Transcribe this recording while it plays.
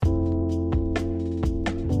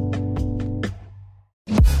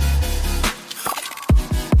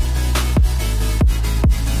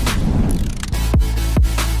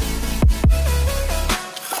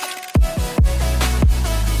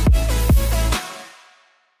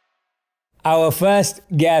Our first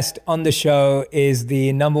guest on the show is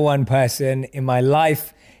the #1 person in my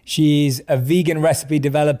life. She's a vegan recipe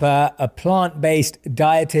developer, a plant-based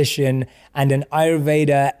dietitian, and an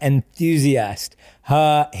Ayurveda enthusiast.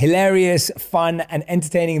 Her hilarious, fun, and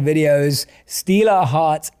entertaining videos steal our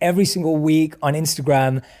hearts every single week on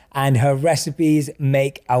Instagram, and her recipes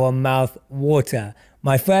make our mouth water.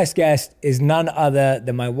 My first guest is none other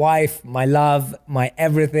than my wife, my love, my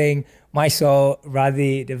everything, my soul,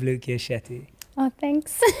 Radhi Devlukia Shetty. Oh,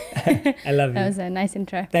 thanks. I love you. That was a nice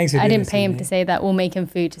intro. Thanks for doing I didn't this pay with him me. to say that or make him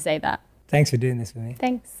food to say that. Thanks for doing this for me.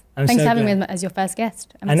 Thanks. I'm Thanks so for having glad. me as your first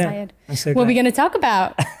guest. I'm I know. excited. I'm so What are we glad. going to talk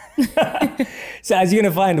about? So as you're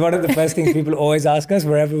going to find, one of the first things people always ask us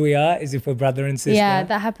wherever we are is if we're brother and sister. Yeah,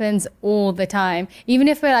 that happens all the time. Even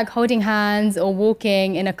if we're like holding hands or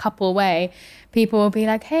walking in a couple way, people will be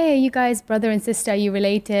like, hey, are you guys brother and sister? Are you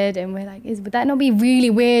related? And we're like, would that not be really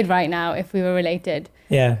weird right now if we were related?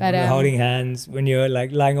 Yeah, But, we're holding hands when you're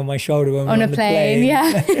like lying on my shoulder when we're on a the plane,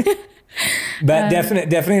 yeah. But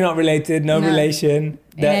definitely not related, no relation.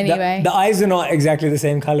 In any way. The eyes are not exactly the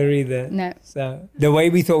same color either. No. So the way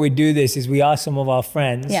we thought we'd do this is we asked some of our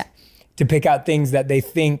friends to pick out things that they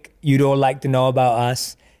think you'd all like to know about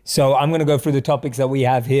us. So I'm going to go through the topics that we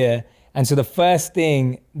have here. And so the first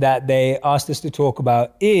thing that they asked us to talk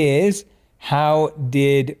about is, how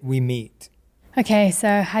did we meet? Okay,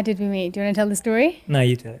 so how did we meet? Do you want to tell the story? No,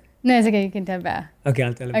 you tell it. No, it's okay. You can tell it better. Okay,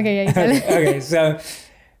 I'll tell it. Okay, yeah, you tell it. Okay, so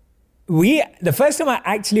the first time I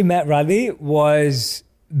actually met Radhi was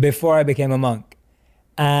before I became a monk.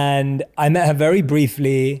 And I met her very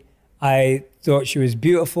briefly. I thought she was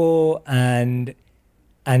beautiful and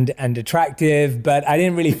attractive, but I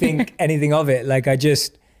didn't really think anything of it. Like I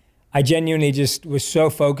genuinely just was so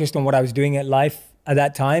focused on what I was doing at life at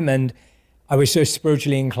that time. And I was so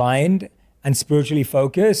spiritually inclined and spiritually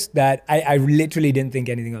focused that I literally didn't think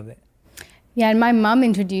anything of it. Yeah, and my mum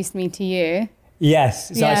introduced me to you.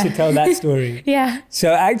 Yes, so I should tell that story. Yeah.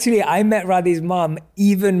 So actually, I met Radhi's mum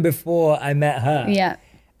even before I met her. Yeah.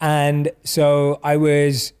 And so I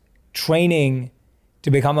was training to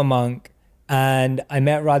become a monk, and I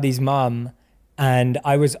met Radhi's mum, and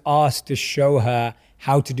I was asked to show her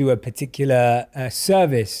how to do a particular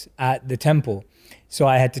service at the temple. So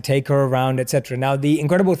I had to take her around, etc. Now, the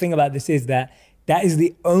incredible thing about this is that is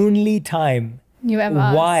the only time You ever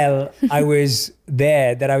asked. while I was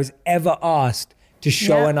there that I was ever asked to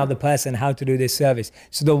show another person how to do this service.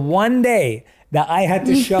 So the one day that I had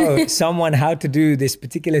to show someone how to do this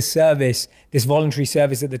particular service, this voluntary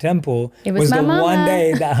service at the temple, was the one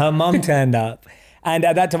day that her mum turned up. And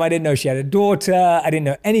at that time, I didn't know she had a daughter. I didn't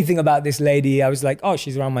know anything about this lady. I was like, oh,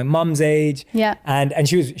 she's around my mum's age. Yeah. And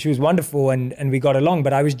she was wonderful, and we got along,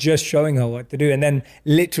 but I was just showing her what to do, and then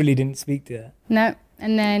literally didn't speak to her. No.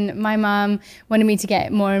 And then my mum wanted me to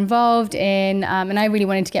get more involved in, and I really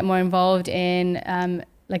wanted to get more involved in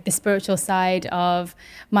like the spiritual side of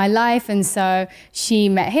my life. And so she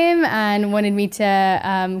met him and wanted me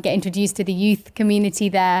to get introduced to the youth community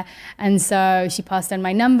there. And so she passed on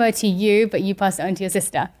my number to you, but you passed it on to your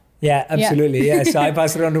sister. Yeah, absolutely. Yeah. So I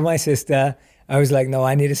passed it on to my sister. I was like, no,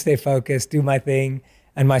 I need to stay focused, do my thing.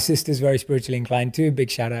 And my sister's very spiritually inclined too. Big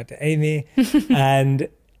shout out to Amy.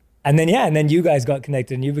 And then you guys got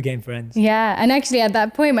connected and you became friends. Yeah, and actually at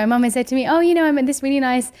that point, my mum had said to me, oh, you know, I met this really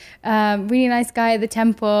nice guy at the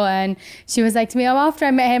temple. And she was like to me, oh, after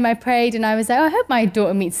I met him, I prayed. And I was like, oh, I hope my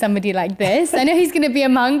daughter meets somebody like this. I know he's going to be a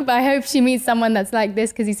monk, but I hope she meets someone that's like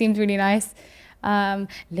this because he seems really nice.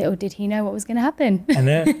 Little did he know what was going to happen. And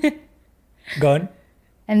then, go on.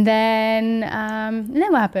 And then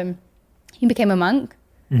what happened? He became a monk.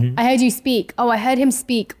 Mm-hmm. I heard you speak. Oh, I heard him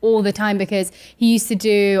speak all the time because he used to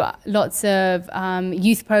do lots of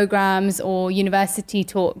youth programs or university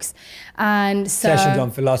talks. And so, sessions on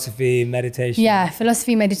philosophy, meditation. Yeah,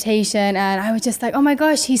 philosophy, meditation. And I was just like, oh my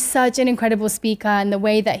gosh, he's such an incredible speaker. And the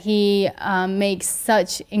way that he makes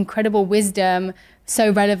such incredible wisdom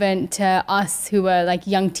so relevant to us who were like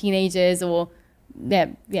young teenagers or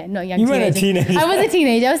not young teenagers. You weren't a teenager. I was a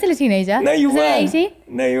teenager. I was still a teenager. No, you weren't. 18?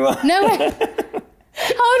 No, you weren't. No way. How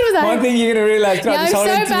old was I? One thing you're going to realize throughout this whole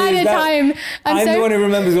interview is that I'm the one who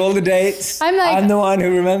remembers all the dates. I'm the one who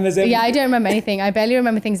remembers everything. Yeah, I don't remember anything. I barely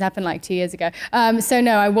remember things that happened like 2 years ago. So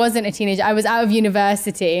no, I wasn't a teenager. I was out of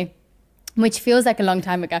university, which feels like a long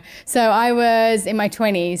time ago. So I was in my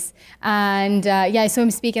 20s and I saw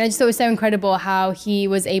him speak and I just thought it was so incredible how he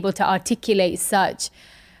was able to articulate such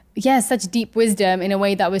deep wisdom in a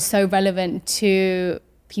way that was so relevant to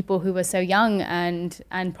people who were so young and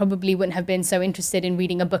probably wouldn't have been so interested in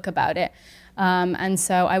reading a book about it. And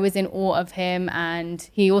so I was in awe of him, and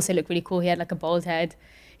he also looked really cool. He had like a bald head.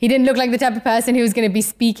 he didn't look like the type of person who was going to be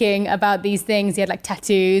speaking about these things. He had like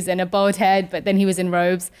tattoos and a bald head, but then he was in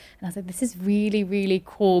robes. And I was like, this is really, really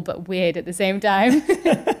cool, but weird at the same time.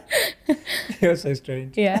 You're so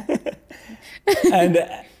strange. Yeah.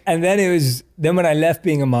 And then when I left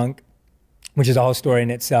being a monk, which is a whole story in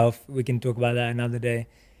itself, we can talk about that another day.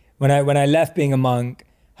 When I left being a monk,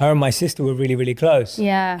 her and my sister were really, really close.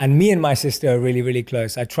 Yeah. And me and my sister are really, really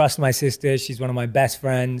close. I trust my sister. She's one of my best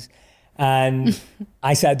friends. And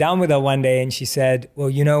I sat down with her one day and she said, well,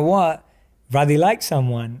 you know what? Radhi likes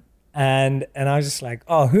someone. And I was just like,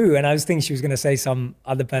 oh, who? And I was thinking she was going to say some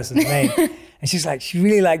other person's name. And she's like, she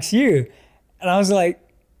really likes you. And I was like,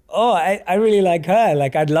 oh, I really like her.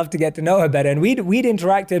 Like, I'd love to get to know her better. And we'd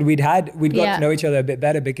interacted. We'd got to know each other a bit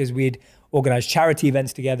better because we'd organized charity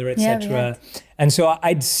events together, etc. And so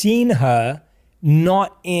I'd seen her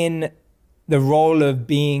not in the role of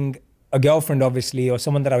being a girlfriend, obviously, or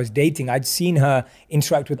someone that I was dating. I'd seen her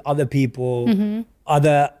interact with other people,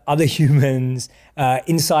 other humans,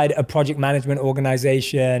 inside a project management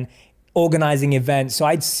organization, organizing events. So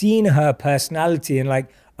I'd seen her personality and like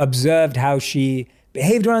observed how she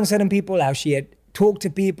behaved around certain people, how she had talked to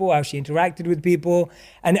people, how she interacted with people.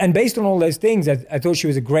 And based on all those things, I thought she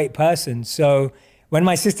was a great person. So when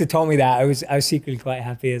my sister told me that, I was secretly quite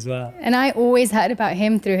happy as well. And I always heard about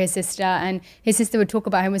him through his sister, and his sister would talk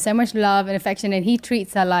about him with so much love and affection, and he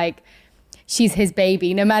treats her like she's his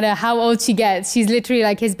baby. No matter how old she gets, she's literally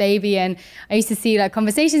like his baby. And I used to see like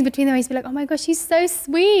conversations between them. I used to be like, oh my gosh, he's so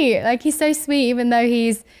sweet. Like, he's so sweet, even though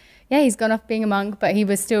he's gone off being a monk, but he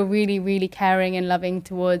was still really, really caring and loving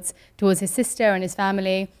towards his sister and his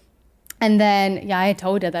family. And then, I had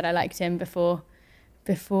told her that I liked him before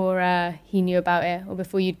he knew about it, or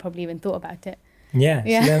before you'd probably even thought about it. Yeah.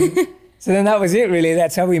 So then that was it, really.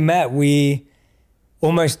 That's how we met. We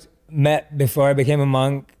almost met before I became a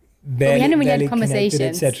monk. We hadn't really had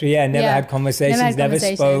conversations, etc. Never had conversations, never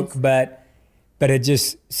spoke, but had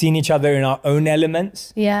just seen each other in our own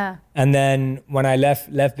elements. Yeah. And then when I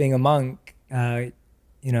left being a monk, later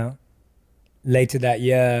that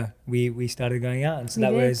year, we started going out. And so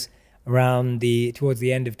that was around towards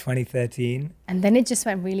the end of 2013. And then it just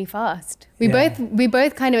went really fast. We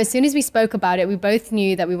both kind of, as soon as we spoke about it, we both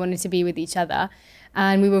knew that we wanted to be with each other,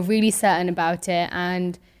 and we were really certain about it.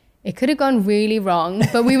 And it could have gone really wrong,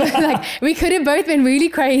 but we were like, we could have both been really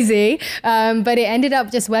crazy, but it ended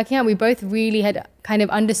up just working out. We both really had kind of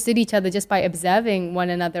understood each other just by observing one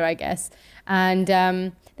another, I guess. And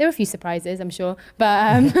there were a few surprises, I'm sure,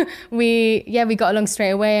 but we got along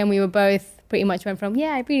straight away, and we were both pretty much went from,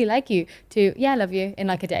 I really like you, to, I love you, in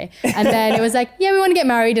like a day. And then it was like, we want to get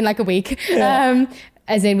married in like a week.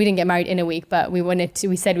 As in, we didn't get married in a week, but we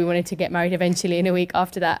said we wanted to get married eventually in a week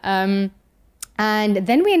after that. And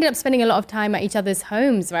then we ended up spending a lot of time at each other's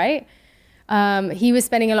homes, right? He was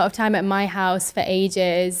spending a lot of time at my house for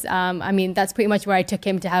ages. I mean, that's pretty much where I took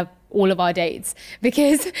him to have all of our dates,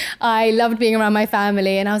 because I loved being around my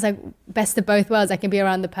family, and I was like, best of both worlds. I can be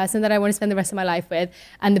around the person that I want to spend the rest of my life with,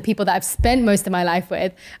 and the people that I've spent most of my life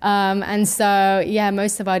with. And so,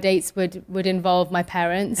 most of our dates would involve my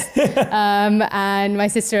parents and my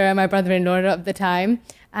sister and my brother-in-law at the time.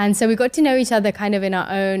 And so we got to know each other kind of in our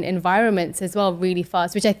own environments as well, really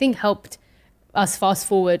fast, which I think helped us fast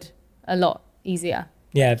forward a lot easier.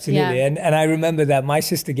 Yeah, absolutely. Yeah. And I remember that my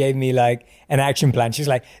sister gave me like an action plan. She's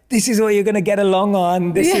like, this is what you're going to get along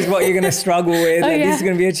on. This is what you're going to struggle with. This is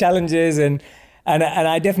going to be your challenges. And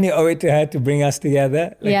I definitely owe it to her to bring us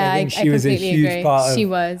together. Like, I think she was a huge part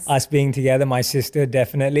of us being together, my sister,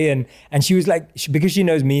 definitely. And she was like, because she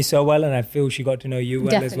knows me so well, and I feel she got to know you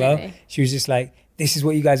well as well. She was just like, this is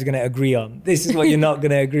what you guys are going to agree on. This is what you're not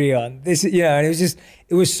going to agree on. This is, and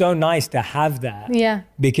it was so nice to have that. Yeah.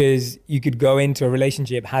 Because you could go into a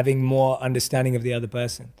relationship having more understanding of the other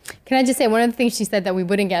person. Can I just say, one of the things she said that we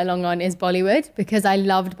wouldn't get along on is Bollywood, because I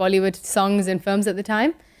loved Bollywood songs and films at the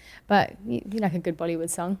time. But you like a good Bollywood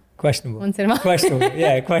song? Questionable. Once in a while.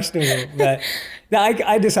 Questionable, questionable. But no,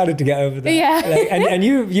 I decided to get over that. Yeah. And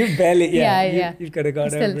you barely, you've got to go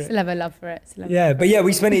over it. Still have a love for it. But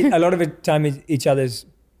we spent a lot of time in each other's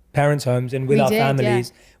parents' homes and with our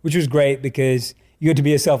families, which was great because you had to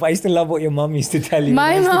be yourself. I used to love what your mum used to tell you.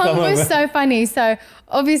 My mum was so funny. So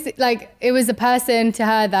obviously, like, it was a person to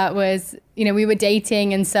her that was, we were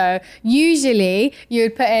dating. And so usually you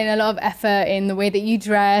would put in a lot of effort in the way that you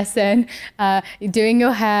dress and doing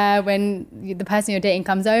your hair when the person you're dating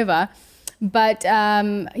comes over. But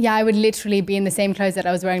yeah, I would literally be in the same clothes that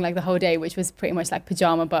I was wearing like the whole day, which was pretty much like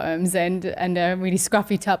pajama bottoms and a really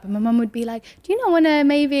scruffy top. And my mum would be like, do you not want to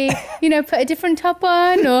maybe, you know, put a different top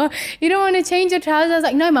on, or you don't want to change your trousers? I was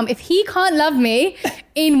like, no, mum, if he can't love me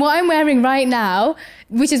in what I'm wearing right now,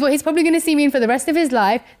 which is what he's probably going to see me in for the rest of his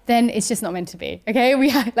life, then it's just not meant to be. Okay,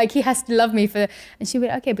 like he has to love me for. And she would,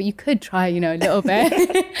 okay, but you could try, you know, a little bit.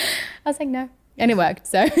 I was like, no. And it worked,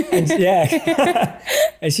 so. And yeah.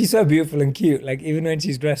 And she's so beautiful and cute. Like, even when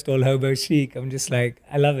she's dressed all hobo chic, I'm just like,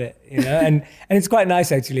 I love it, you know? And it's quite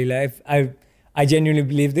nice, actually. Like, I genuinely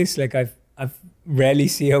believe this. Like, I've rarely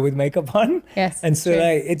see her with makeup on. Yes. And so,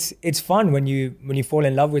 like, it's fun when you fall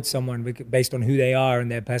in love with someone based on who they are and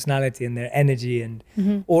their personality and their energy, and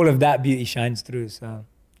all of that beauty shines through. So,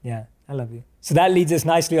 yeah, I love you. So that leads us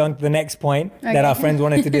nicely on to the next point that our friends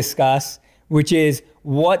wanted to discuss, which is,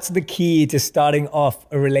 what's the key to starting off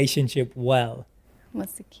a relationship well?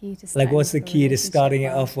 What's the key to starting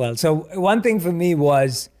it off well? So one thing for me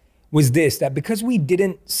was this, that because we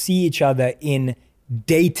didn't see each other in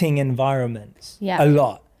dating environments a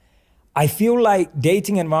lot, I feel like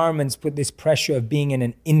dating environments put this pressure of being in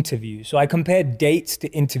an interview. So I compare dates to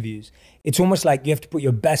interviews. It's almost like you have to put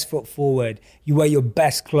your best foot forward. You wear your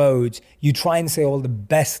best clothes. You try and say all the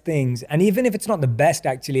best things. And even if it's not the best,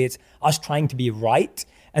 actually, it's us trying to be right.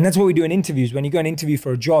 And that's what we do in interviews. When you go and interview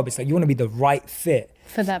for a job, it's like you want to be the right fit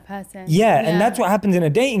for that person. Yeah, and that's what happens in a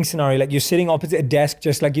dating scenario. Like, you're sitting opposite a desk,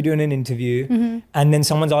 just like you do in an interview, and then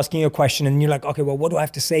someone's asking you a question, and you're like, okay, well, what do I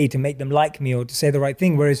have to say to make them like me or to say the right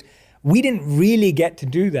thing? Whereas we didn't really get to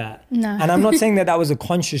do that. No. And I'm not saying that was a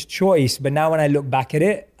conscious choice, but now when I look back at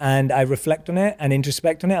it and I reflect on it and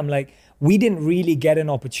introspect on it, I'm like, we didn't really get an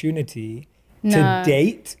opportunity to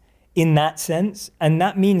date in that sense. And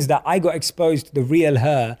that means that I got exposed to the real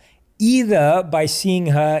her, either by seeing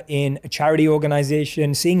her in a charity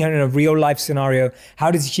organization, seeing her in a real life scenario, how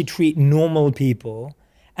does she treat normal people,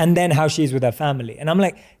 and then how she is with her family. And I'm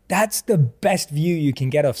like, that's the best view you can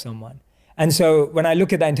get of someone. And so when I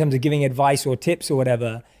look at that in terms of giving advice or tips or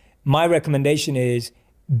whatever, my recommendation is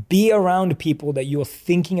be around people that you're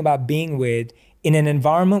thinking about being with in an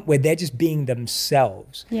environment where they're just being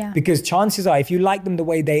themselves. Yeah. Because chances are, if you like them the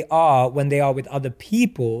way they are when they are with other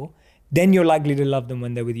people, then you're likely to love them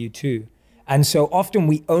when they're with you too. And so often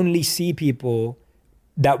we only see people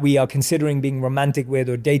that we are considering being romantic with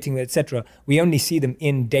or dating with, etc. We only see them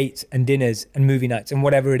in dates and dinners and movie nights and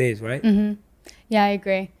whatever it is, right? Yeah, I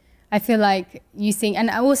agree. I feel like and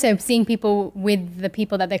also seeing people with the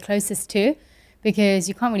people that they're closest to, because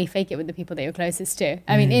you can't really fake it with the people that you're closest to.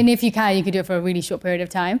 I mean, and if you can, you could do it for a really short period of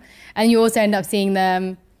time. And you also end up seeing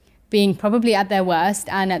them being probably at their worst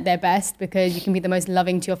and at their best, because you can be the most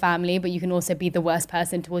loving to your family, but you can also be the worst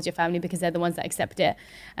person towards your family because they're the ones that accept it.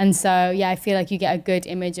 And so, yeah, I feel like you get a good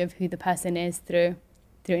image of who the person is through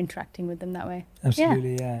interacting with them that way.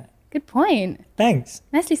 Absolutely, yeah. Good point. Thanks.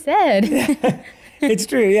 Nicely said. It's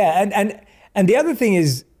true, yeah. And the other thing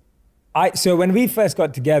is, so when we first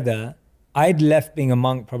got together, I'd left being a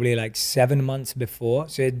monk probably like 7 months before.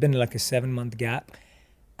 So it'd been like a 7-month gap.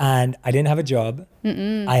 And I didn't have a job.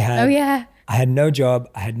 I had no job.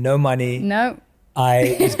 I had no money. No.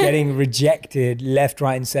 I was getting rejected left,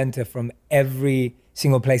 right, and center from every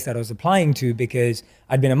single place that I was applying to, because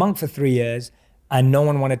I'd been a monk for 3 years and no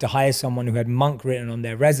one wanted to hire someone who had monk written on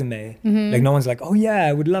their resume. Like, no one's like, oh yeah,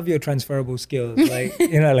 I would love your transferable skills. Like,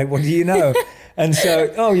 you know, like, what do you know? And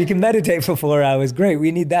so, oh, you can meditate for 4 hours. Great.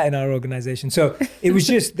 We need that in our organization. So it was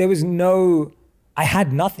just, I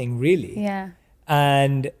had nothing really. Yeah.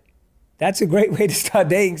 And that's a great way to start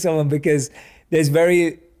dating someone, because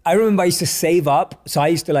I remember I used to save up. So I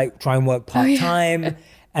used to like try and work part-time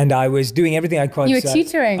and I was doing everything I could. You were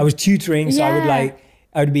tutoring. I was tutoring. So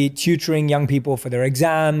I would be tutoring young people for their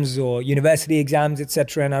exams or university exams,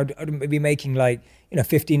 etc. And I'd be making like,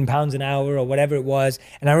 £15 an hour or whatever it was.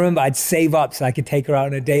 And I remember I'd save up so I could take her out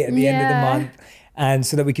on a date at the end of the month, and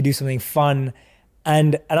so that we could do something fun.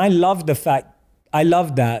 And I loved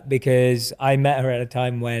that, because I met her at a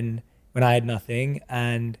time when I had nothing,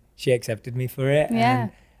 and she accepted me for it. Yeah.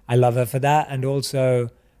 And I love her for that. And also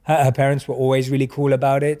her parents were always really cool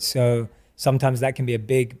about it. So sometimes that can be a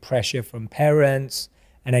big pressure from parents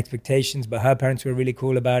and expectations, but her parents were really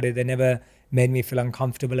cool about it. They never made me feel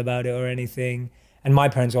uncomfortable about it or anything. And my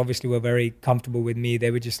parents obviously were very comfortable with me.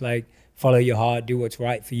 They were just like, follow your heart, do what's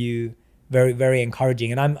right for you. Very, very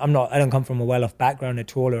encouraging. And I don't come from a well-off background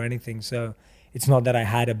at all or anything. So it's not that I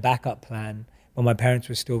had a backup plan, but my parents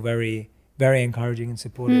were still very, very encouraging and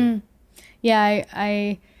supportive. Yeah,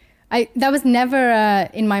 That was never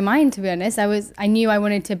in my mind, to be honest. I knew I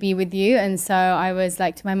wanted to be with you, and so I was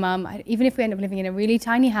like to my mum, even if we end up living in a really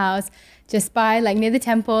tiny house, just by like near the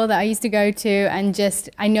temple that I used to go to, and just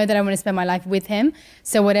I know that I want to spend my life with him.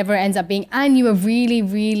 So whatever it ends up being, and you were really,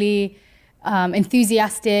 really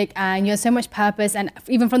enthusiastic, and you had so much purpose, and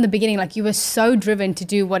even from the beginning, like you were so driven to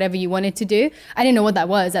do whatever you wanted to do. I didn't know what that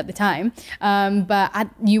was at the time, but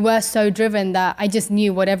you were so driven that I just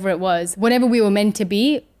knew whatever it was, whatever we were meant to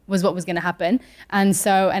be was what was going to happen. And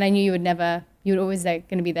I knew you would always going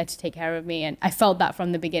to be there to take care of me. And I felt that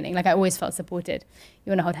from the beginning. Like I always felt supported. You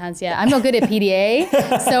want to hold hands? Yeah. I'm not good at PDA,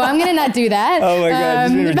 so I'm going to not do that. Oh my God,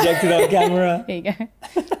 just been rejected on camera. There you go.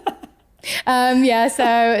 Yeah, so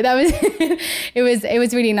that was, it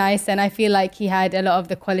was really nice. And I feel like he had a lot of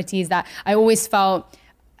the qualities that I always felt.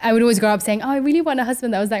 I would always grow up saying, oh, I really want a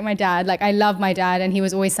husband that was like my dad. Like I love my dad, and he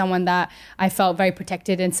was always someone that I felt very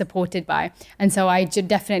protected and supported by. And so I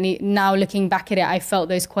definitely, now looking back at it, I felt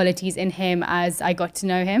those qualities in him as I got to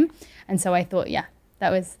know him. And so I thought, yeah, that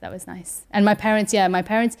was nice. And my parents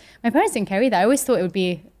didn't carry that. I always thought it would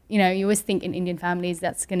be, you always think in Indian families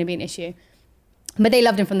that's going to be an issue. But they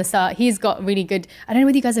loved him from the start. He's got really good, I don't know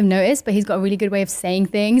whether you guys have noticed, but he's got a really good way of saying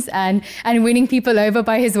things and winning people over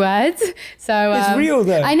by his words. So it's real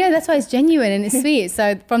though. I know, that's why it's genuine and it's sweet.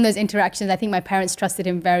 So from those interactions, I think my parents trusted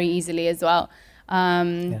him very easily as well.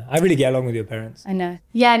 Yeah, I really get along with your parents. I know.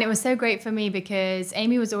 Yeah, and it was so great for me because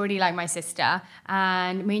Amy was already like my sister,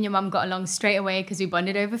 and me and your mum got along straight away because we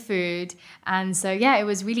bonded over food. And so, yeah, it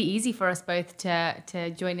was really easy for us both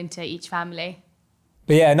to join into each family.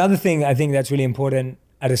 But yeah, another thing I think that's really important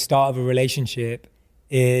at the start of a relationship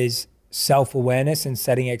is self-awareness and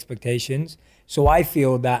setting expectations. So I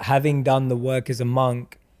feel that having done the work as a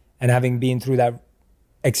monk and having been through that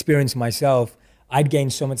experience myself, I'd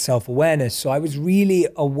gained so much self-awareness. So I was really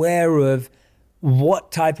aware of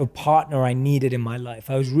what type of partner I needed in my life.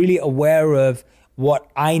 I was really aware of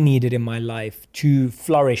what I needed in my life to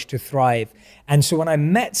flourish, to thrive. And so when I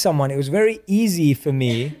met someone, it was very easy for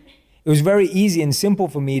me. It was very easy and simple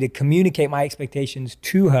for me to communicate my expectations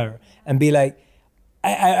to her and be like,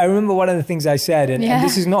 I remember one of the things I said, and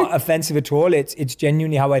this is not offensive at all. It's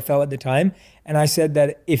genuinely how I felt at the time. And I said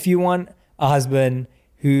that if you want a husband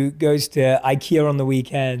who goes to IKEA on the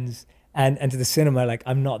weekends and to the cinema, like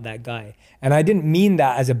I'm not that guy. And I didn't mean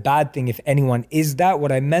that as a bad thing if anyone is that.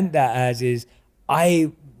 What I meant that as is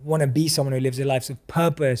I want to be someone who lives a life of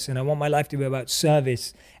purpose, and I want my life to be about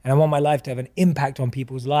service, and I want my life to have an impact on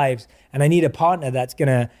people's lives. And I need a partner that's going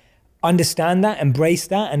to understand that, embrace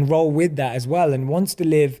that, and roll with that as well, and wants to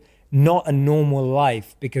live not a normal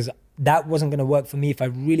life, because that wasn't going to work for me if I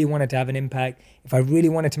really wanted to have an impact, if I really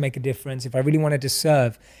wanted to make a difference, if I really wanted to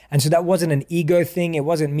serve. And so that wasn't an ego thing. It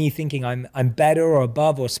wasn't me thinking I'm better or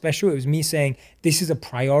above or special. It was me saying, this is a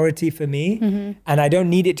priority for me. Mm-hmm. And I don't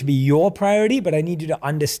need it to be your priority, but I need you to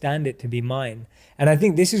understand it to be mine. And I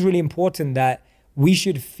think this is really important, that we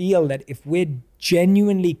should feel that if we're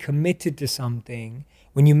genuinely committed to something,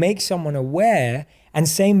 when you make someone aware, and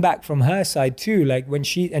same back from her side too, like when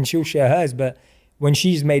she'll share hers, but when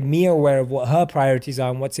she's made me aware of what her priorities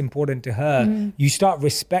are and what's important to her, you start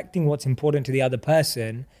respecting what's important to the other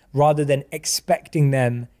person rather than expecting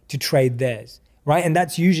them to trade theirs, right? And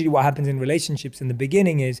that's usually what happens in relationships in the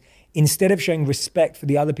beginning is, instead of showing respect for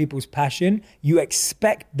the other people's passion, you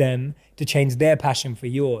expect them to change their passion for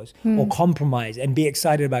yours or compromise and be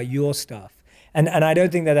excited about your stuff. And I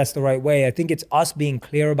don't think that that's the right way. I think it's us being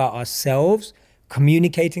clear about ourselves,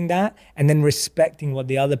 communicating that, and then respecting what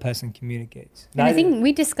the other person communicates. And I think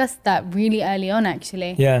we discussed that really early on,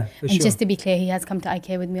 actually. Yeah, for sure. And just to be clear, he has come to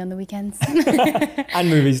IKEA with me on the weekends. And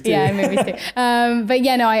movies too. Yeah, and movies too. But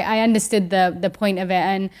yeah, no, I understood the point of it.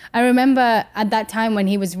 And I remember at that time when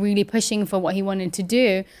he was really pushing for what he wanted to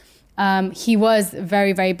do, he was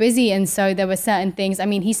very, very busy. And so there were certain things, I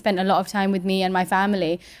mean, he spent a lot of time with me and my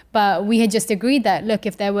family, but we had just agreed that, look,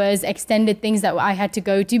 if there was extended things that I had to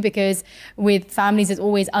go to, because with families, there's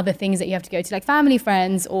always other things that you have to go to, like family,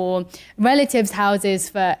 friends, or relatives' houses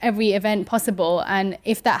for every event possible. And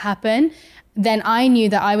if that happened, then I knew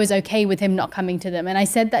that I was okay with him not coming to them. And I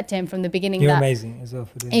said that to him from the beginning. You're amazing as well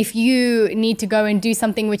for doing. If you need to go and do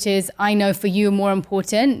something which is, I know for you, more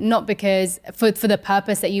important, not because for the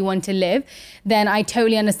purpose that you want to live, then I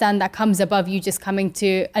totally understand that comes above you just coming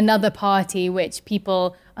to another party, which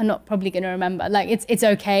people are not probably going to remember. Like it's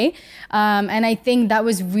okay. And I think that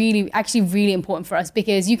was actually really important for us,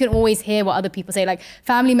 because you can always hear what other people say, like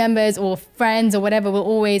family members or friends or whatever will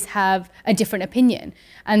always have a different opinion.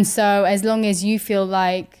 And so as long as you feel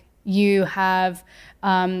like you have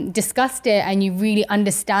discussed it and you really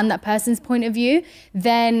understand that person's point of view,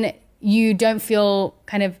 then you don't feel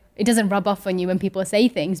it doesn't rub off on you when people say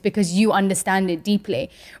things because you understand it deeply.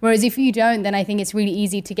 Whereas if you don't, then I think it's really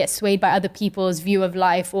easy to get swayed by other people's view of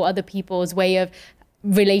life or other people's way of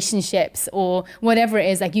relationships or whatever it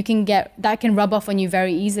is. Like that can rub off on you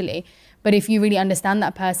very easily. But if you really understand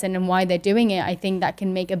that person and why they're doing it, I think that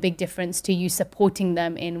can make a big difference to you supporting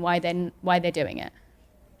them in why they're doing it.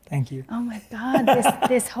 Thank you. Oh my God,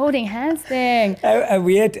 this holding hands thing. And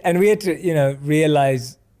we had to,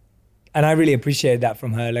 realize, and I really appreciated that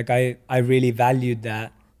from her. Like I really valued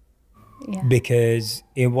that because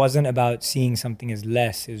it wasn't about seeing something as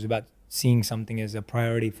less. It was about seeing something as a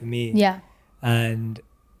priority for me. Yeah. And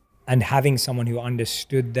having someone who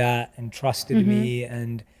understood that and trusted me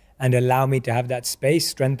and allowed me to have that space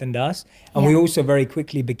strengthened us. And we also very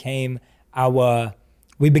quickly became a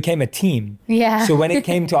team. Yeah. So when it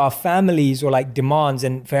came to our families or like demands,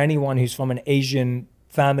 and for anyone who's from an Asian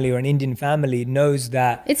family or an Indian family knows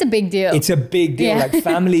that it's a big deal. It's a big deal. Yeah. Like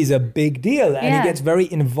family is a big deal and it gets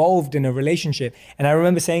very involved in a relationship. And I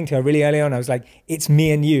remember saying to her really early on, I was like, it's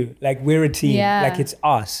me and you, like we're a team, like it's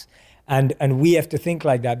us. And we have to think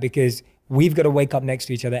like that because we've got to wake up next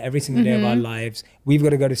to each other every single day of our lives. We've got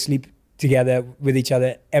to go to sleep together with each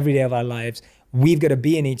other every day of our lives. We've got to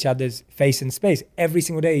be in each other's face and space every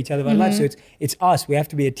single day, each other of our lives. So it's us. We have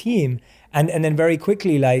to be a team. And then very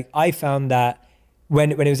quickly, like I found that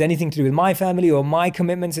when it was anything to do with my family or my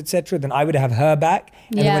commitments, etc., then I would have her back.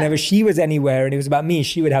 And then whenever she was anywhere and it was about me,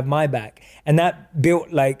 she would have my back. And that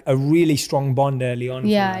built like a really strong bond early on.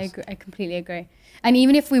 Yeah, I completely agree. And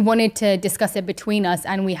even if we wanted to discuss it between us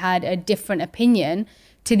and we had a different opinion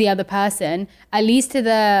to the other person, at least to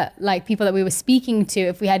the like people that we were speaking to,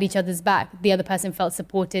 if we had each other's back, the other person felt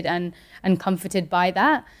supported and comforted by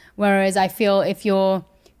that. Whereas I feel if you're,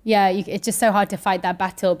 it's just so hard to fight that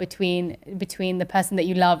battle between the person that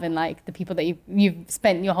you love and like the people that you've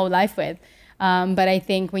spent your whole life with. But I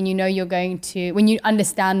think when you know when you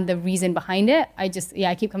understand the reason behind it, I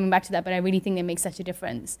keep coming back to that, but I really think it makes such a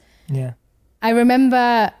difference. Yeah. I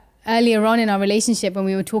remember earlier on in our relationship when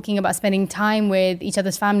we were talking about spending time with each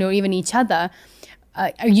other's family or even each other,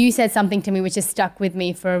 you said something to me which has stuck with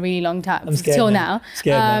me for a really long time. I'm scared till now.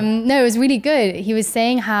 now. No, it was really good. He was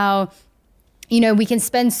saying how we can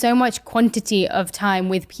spend so much quantity of time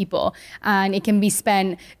with people and it can be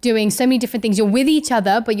spent doing so many different things. You're with each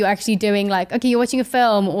other, but you're actually doing like, okay, you're watching a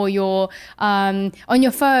film or you're on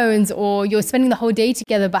your phones or you're spending the whole day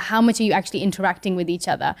together, but how much are you actually interacting with each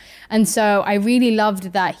other? And so I really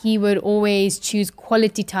loved that he would always choose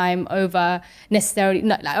quality time over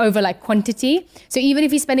quantity. So even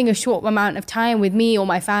if he's spending a short amount of time with me or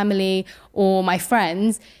my family or my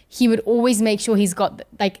friends, he would always make sure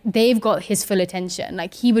they've got his full attention.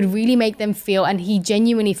 Like he would really make them feel, and he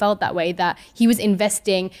genuinely felt that way, that he was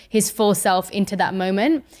investing his full self into that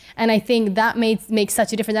moment. And I think that makes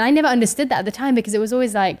such a difference. And I never understood that at the time because it was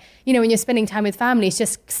always like, when you're spending time with family, it's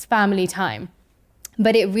just family time.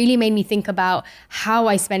 But it really made me think about how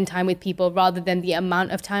I spend time with people rather than the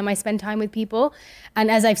amount of time I spend time with people. And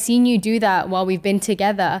as I've seen you do that while we've been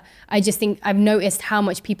together, I just think I've noticed how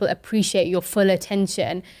much people appreciate your full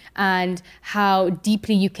attention and how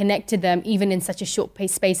deeply you connect to them, even in such a short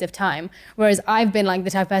space of time. Whereas I've been like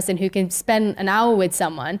the type of person who can spend an hour with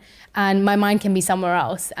someone and my mind can be somewhere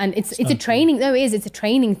else. And it's a training. No, it's a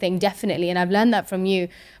training thing, definitely. And I've learned that from you.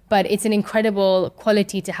 But it's an incredible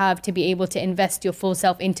quality to have, to be able to invest your full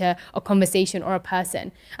self into a conversation or a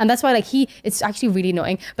person. And that's why it's actually really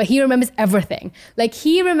annoying, but he remembers everything. Like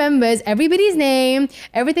he remembers everybody's name,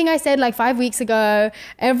 everything I said like 5 weeks ago,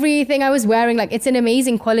 everything I was wearing. Like it's an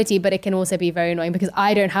amazing quality, but it can also be very annoying because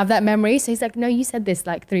I don't have that memory. So he's like, no, you said this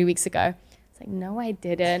like 3 weeks ago. It's like, no, I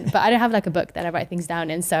didn't. But I don't have like a book that I write things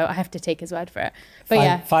down in, so I have to take his word for it.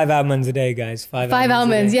 But five almonds a day, guys. Five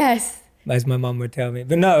almonds, yes. As my mom would tell me.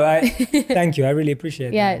 But no, thank you. I really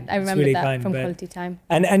appreciate that. I remember really that from quality time.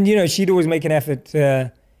 And she'd always make an effort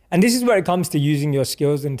and this is where it comes to using your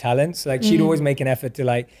skills and talents. Like she'd always make an effort to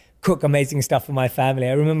like cook amazing stuff for my family.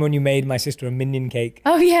 I remember when you made my sister a minion cake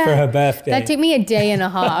for her birthday. That took me a day and a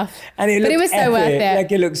half. And it was epic. So worth it.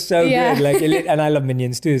 Like it looked so good. Like and I love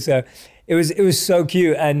minions too. So it was so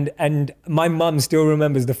cute. And my mum still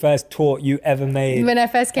remembers the first torte you ever made. When I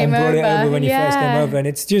first came over. Brought it over when you first came over. And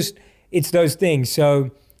it's those things.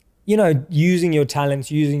 So, using your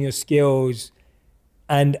talents, using your skills,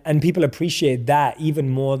 and people appreciate that even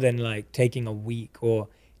more than like taking a week or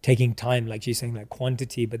taking time, like she's saying, like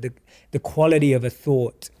quantity, but the quality of a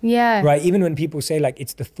thought. Yeah. Right. Even when people say like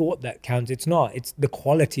it's the thought that counts, it's not. It's the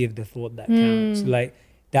quality of the thought that counts. Like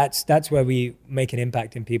that's where we make an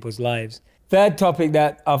impact in people's lives. Third topic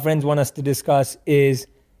that our friends want us to discuss is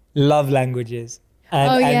love languages.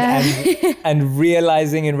 and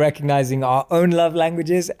realizing and recognizing our own love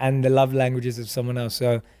languages and the love languages of someone else.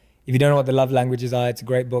 So if you don't know what the love languages are, it's a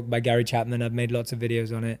great book by Gary Chapman. I've made lots of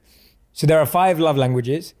videos on it. So there are 5 love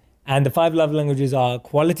languages, and the 5 love languages are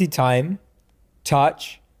quality time,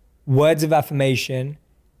 touch, words of affirmation,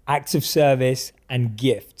 acts of service, and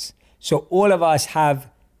gifts. So all of us have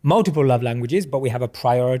multiple love languages, but we have a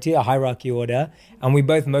priority, a hierarchy order, and we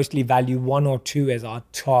both mostly value 1 or 2 as our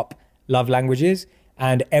top love languages,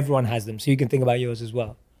 and everyone has them. So you can think about yours as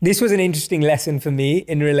well. This was an interesting lesson for me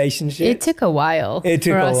in relationships. It took a while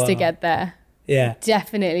for us to get there. Yeah.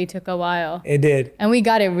 Definitely took a while. It did. And we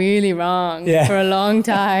got it really wrong for a long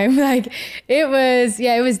time. Like it was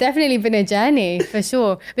definitely been a journey for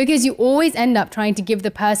sure. Because you always end up trying to give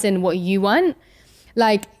the person what you want.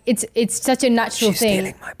 Like it's such a natural thing.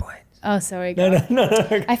 She's stealing my points. Oh, sorry. No.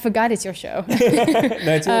 I forgot it's your show. No,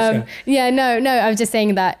 it's your show. Yeah, no. I was just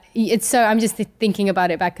saying that I'm just thinking about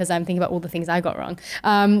it back because I'm thinking about all the things I got wrong.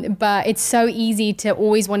 But it's so easy to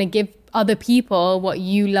always want to give other people what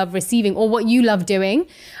you love receiving or what you love doing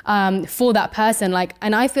for that person. Like,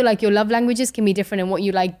 and I feel like your love languages can be different in what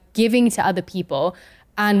you like giving to other people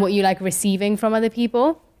and what you like receiving from other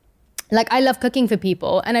people. Like I love cooking for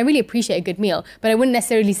people and I really appreciate a good meal, but I wouldn't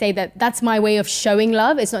necessarily say that that's my way of showing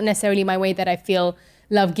love. It's not necessarily my way that I feel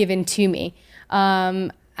love given to me.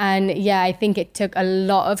 And yeah, I think it took a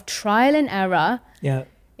lot of trial and error. Yeah.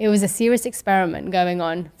 It was a serious experiment going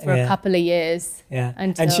on for a couple of years. Yeah.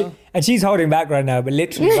 Until... And she's holding back right now, but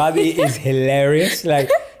literally Radhi is hilarious. Like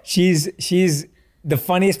she's the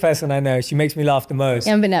funniest person I know. She makes me laugh the most.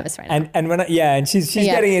 Yeah, I'm a bit nervous right now. And when she's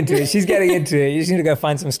getting into it. She's getting into it. You just need to go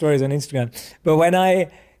find some stories on Instagram. But when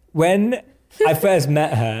I first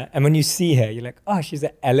met her, and when you see her, you're like, oh, she's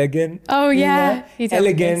an elegant. Oh yeah,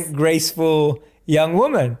 elegant, graceful young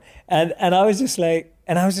woman. And I was just like,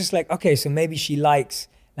 okay, so maybe she likes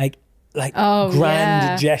like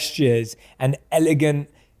grand gestures and elegant,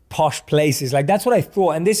 posh places. Like that's what I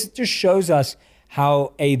thought. And this just shows us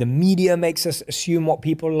how the media makes us assume what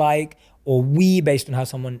people like, or we, based on how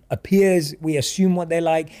someone appears, we assume what they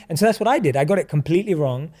like. And so that's what I did. I got it completely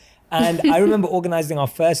wrong. And I remember organizing our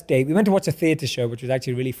first date. We went to watch a theater show, which was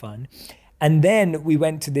actually really fun. And then we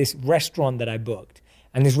went to this restaurant that I booked.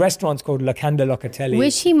 And this restaurant's called Locanda Locatelli.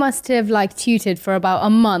 Which he must have like tutored for about a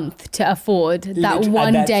month to afford that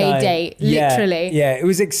one day date, literally. Yeah, it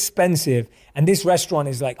was expensive. And this restaurant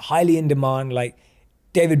is like highly in demand, like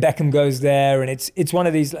David Beckham goes there, and it's one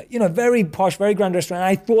of these, like, very posh, very grand restaurant. And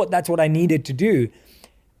I thought that's what I needed to do.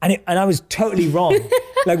 And I was totally wrong.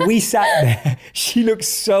 Like we sat there, she looked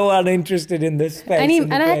so uninterested in this space.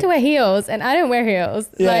 And I had to wear heels, and I don't wear heels.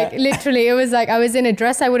 Yeah. Like literally, it was like I was in a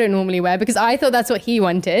dress I wouldn't normally wear because I thought that's what he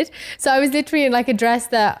wanted. So I was literally in like a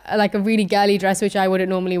dress like a really girly dress, which I wouldn't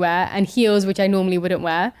normally wear, and heels, which I normally wouldn't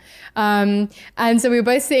wear. And so we were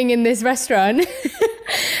both sitting in this restaurant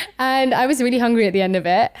and I was really hungry at the end of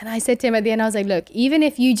it. And I said to him at the end, I was like, look, even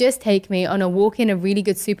if you just take me on a walk in a really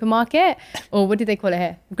good supermarket, or what do they call it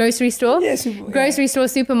here? Grocery store? Yeah, grocery store,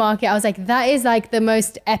 supermarket. I was like, that is like the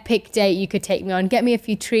most epic date you could take me on. Get me a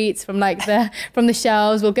few treats from like from the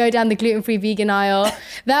shelves. We'll go down the gluten-free vegan aisle.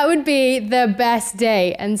 That would be the best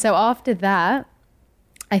date. And so after that,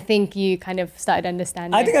 I think you kind of started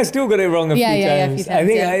understanding. I think I still got it wrong a few times. I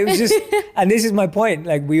think it was just, and this is my point.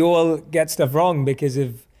 Like we all get stuff wrong because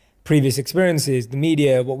of previous experiences, the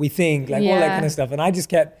media, what we think, like all that kind of stuff. And I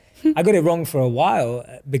got it wrong for a while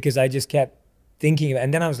because I just kept thinking of it.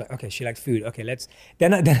 And then I was like, okay, she likes food. Okay,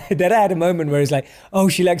 then I had a moment where it's like, oh,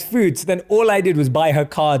 she likes food. So then all I did was buy her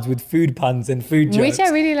cards with food puns and food jokes. Which I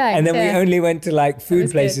really liked. And then we only went to like food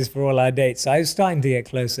places for all our dates. So I was starting to get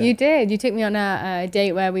closer. You did. You took me on a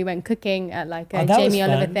date where we went cooking at like a Jamie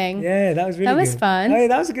Oliver thing. Yeah, that was really good. That was fun. Oh, yeah,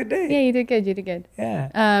 that was a good day. Yeah, you did good.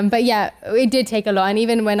 Yeah. But yeah, it did take a lot. And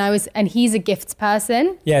even when and he's a gifts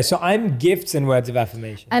person. Yeah, so I'm gifts and words of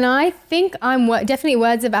affirmation. And I think I'm definitely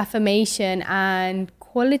words of affirmation and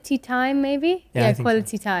quality time, maybe? Yeah,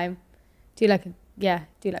 quality time. Do you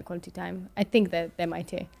like quality time? I think that they're my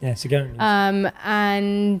two. Yeah, so go.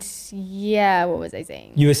 And yeah, what was I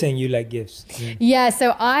saying? You were saying you like gifts. Yeah,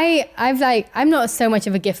 so I'm not so much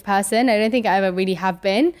of a gift person. I don't think I ever really have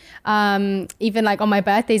been. Even like on my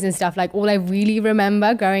birthdays and stuff, like all I really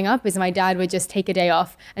remember growing up is my dad would just take a day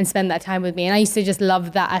off and spend that time with me. And I used to just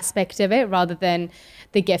love that aspect of it rather than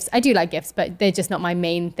the gifts. I do like gifts, but they're just not my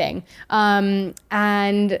main thing.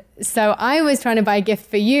 And so I was trying to buy a gift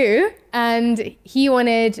for you, and he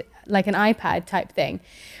wanted like an iPad type thing.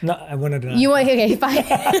 No, I wanted an iPad. Okay, fine.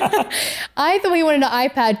 I thought he wanted an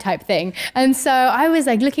iPad type thing. And so I was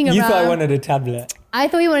like looking around. You thought I wanted a tablet. I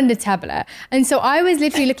thought he wanted a tablet. And so I was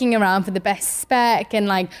literally looking around for the best spec and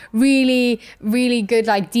like really, really good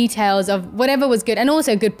like details of whatever was good, and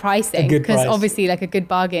also good pricing. Because obviously like a good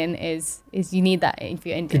bargain is you need that if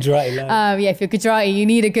you're Indian. Gujarati. Yeah, if you're Gujarati, you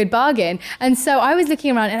need a good bargain. And so I was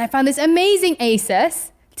looking around and I found this amazing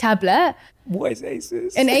Asus tablet. What is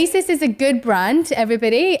Asus? And Asus is a good brand,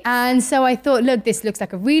 everybody. And so I thought, look, this looks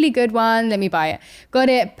like a really good one. Let me buy it. Got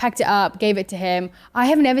it, packed it up, gave it to him. I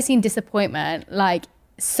have never seen disappointment like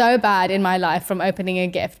so bad in my life from opening a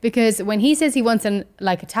gift, because when he says he wants a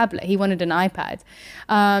tablet, he wanted an iPad.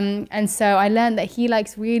 And so I learned that he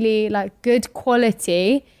likes really like good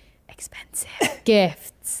quality, expensive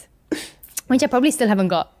gifts, which I probably still haven't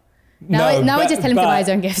got. Now I just tell him to buy his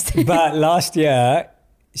own gifts. But last year,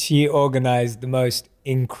 she organized the most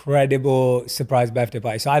incredible surprise birthday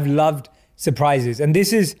party. So I've loved surprises. And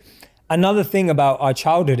this is another thing about our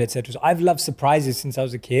childhood, etc. So I've loved surprises since I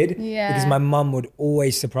was a kid, because my mum would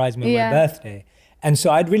always surprise me on my birthday. And so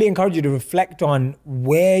I'd really encourage you to reflect on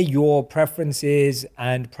where your preferences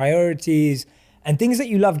and priorities and things that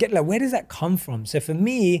you love get, like, where does that come from? So for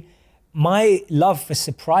me, my love for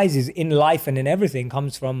surprises in life and in everything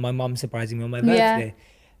comes from my mum surprising me on my birthday.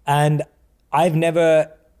 And I've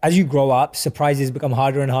never, as you grow up, surprises become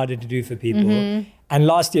harder and harder to do for people. And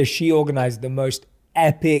last year, she organized the most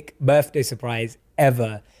epic birthday surprise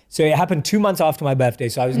ever. So it happened 2 months after my birthday,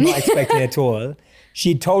 so I was not expecting it at all.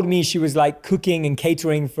 She told me she was like cooking and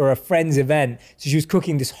catering for a friend's event. So she was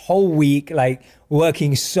cooking this whole week, like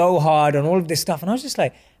working so hard on all of this stuff. And I was just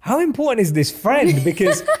like, how important is this friend?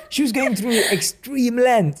 Because she was going through extreme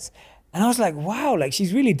lengths. And I was like, wow, like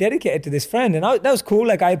she's really dedicated to this friend. And that was cool.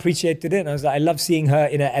 Like I appreciated it. And I was like, I love seeing her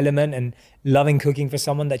in her element and loving cooking for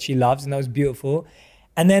someone that she loves. And that was beautiful.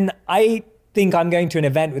 And then I think I'm going to an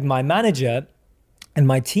event with my manager and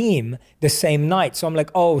my team the same night. So I'm like,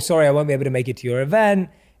 oh, sorry, I won't be able to make it to your event,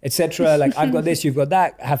 etc. Like I've got this, you've got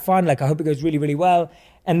that. Have fun. Like I hope it goes really, really well.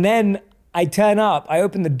 And then I turn up, I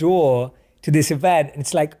open the door to this event, and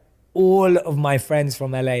it's like all of my friends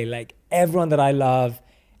from LA, like everyone that I love,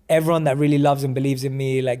 everyone that really loves and believes in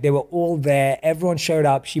me, like they were all there. Everyone showed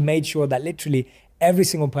up. She made sure that literally every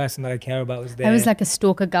single person that I care about was there. I was like a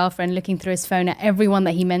stalker girlfriend looking through his phone at everyone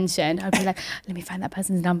that he mentioned. I'd be like, let me find that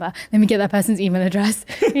person's number. Let me get that person's email address.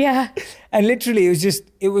 Yeah. And literally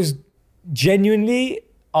it was genuinely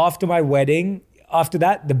after my wedding, after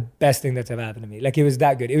that, the best thing that's ever happened to me. Like it was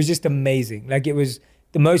that good. It was just amazing. Like it was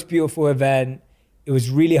the most beautiful event. It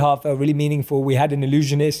was really heartfelt, really meaningful. We had an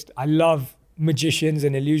illusionist. I love magicians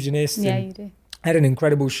and illusionists. Yeah, and you do. Had an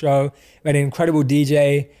incredible show. We had an incredible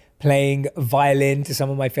DJ playing violin to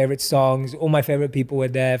some of my favorite songs. All my favorite people were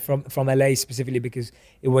there from LA specifically because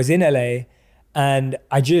it was in LA. And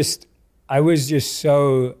I was just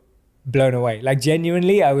so blown away. Like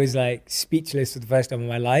genuinely, I was like speechless for the first time in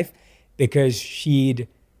my life because she'd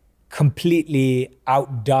completely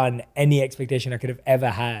outdone any expectation I could have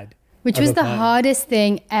ever had. Which was the hardest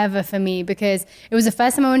thing ever for me, because it was the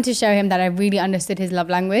first time I wanted to show him that I really understood his love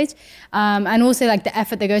language, and also like the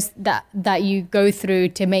effort that you go through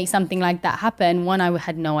to make something like that happen. One, I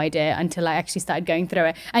had no idea until I actually started going through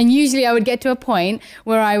it. And usually I would get to a point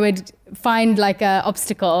where I would find like a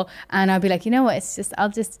obstacle and I'd be like, you know what, I'll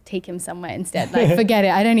just take him somewhere instead. Like forget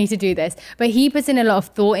it, I don't need to do this. But he puts in a lot of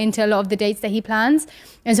thought into a lot of the dates that he plans.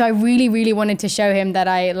 And so I really, really wanted to show him that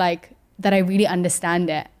I really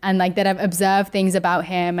understand it, and like that I've observed things about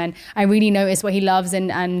him, and I really notice what he loves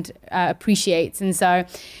and appreciates. And so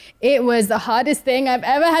it was the hardest thing I've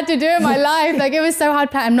ever had to do in my life. Like it was so hard.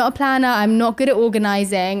 I'm not a planner. I'm not good at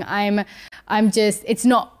organizing. I'm just, it's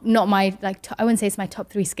not my, like, I wouldn't say it's my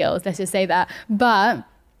top 3 skills. Let's just say that. But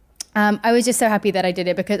I was just so happy that I did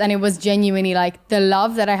it and it was genuinely like the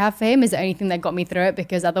love that I have for him is the only thing that got me through it,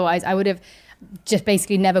 because otherwise I would have just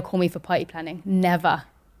basically never called me for party planning. Never.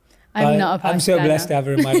 I'm so blessed to have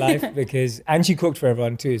her in my life and she cooked for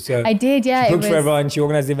everyone too. So I did, yeah. She cooked for everyone. She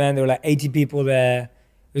organized the event. There were like 80 people there.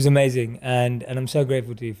 It was amazing. And I'm so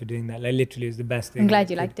grateful to you for doing that. Like literally it was the best thing. I'm glad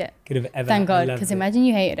you liked it. Could have ever. Thank God, because imagine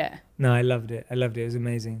you hated it. No, I loved it. It was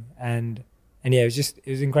amazing. And yeah, it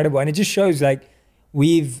was incredible. And it just shows like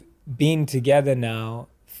we've been together now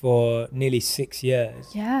for nearly 6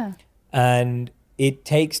 years. Yeah. And it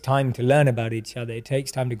takes time to learn about each other. It takes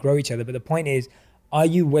time to grow each other. But the point is, are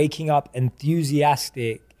you waking up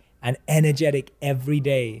enthusiastic and energetic every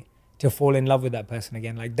day to fall in love with that person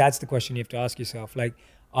again? Like that's the question you have to ask yourself. Like,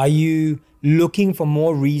 are you looking for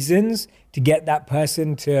more reasons to get that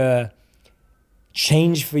person to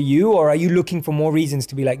change for you? Or are you looking for more reasons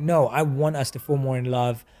to be like, no, I want us to fall more in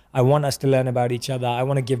love. I want us to learn about each other. I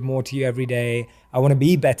want to give more to you every day. I want to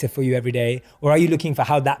be better for you every day. Or are you looking for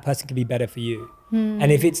how that person can be better for you?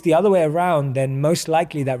 And if it's the other way around, then most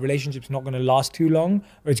likely that relationship's not going to last too long,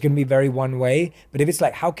 or it's going to be very one way. But if it's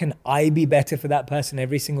like, how can I be better for that person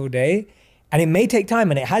every single day? And it may take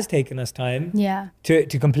time, and it has taken us time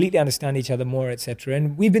to completely understand each other more, etc.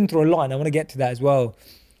 And we've been through a lot, and I want to get to that as well.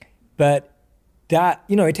 But that,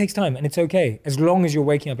 you know, it takes time, and it's okay as long as you're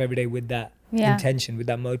waking up every day with that intention, with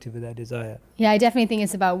that motive, with that desire. Yeah, I definitely think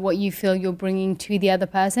it's about what you feel you're bringing to the other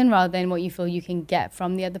person rather than what you feel you can get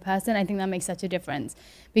from the other person. I think that makes such a difference,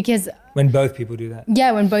 because when both people do that.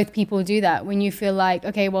 Yeah, when both people do that, when you feel like,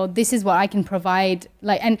 okay, well, this is what I can provide.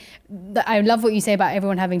 Like, and I love what you say about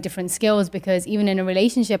everyone having different skills, because even in a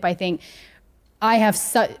relationship, I think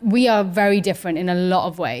we are very different in a lot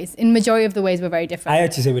of ways. In majority of the ways, we're very different. I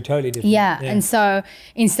actually say we're totally different. Yeah. And so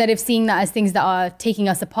instead of seeing that as things that are taking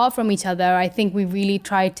us apart from each other, I think we really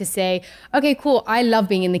tried to say, okay, cool, I love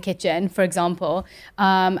being in the kitchen, for example,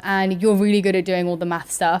 and you're really good at doing all the math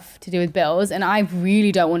stuff to do with bills, and I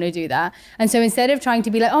really don't want to do that. And so instead of trying to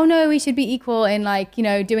be like, oh no, we should be equal in, like, you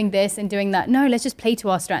know, doing this and doing that, no, let's just play to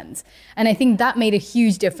our strengths. And I think that made a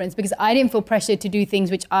huge difference, because I didn't feel pressured to do things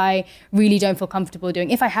which I really don't feel comfortable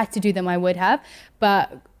doing. If I had to do them, I would have.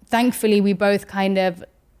 But thankfully, we both kind of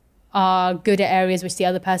are good at areas which the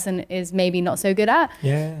other person is maybe not so good at.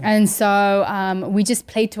 Yeah. And so we just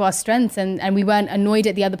played to our strengths, and we weren't annoyed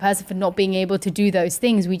at the other person for not being able to do those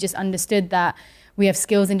things. We just understood that we have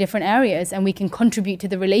skills in different areas, and we can contribute to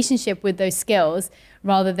the relationship with those skills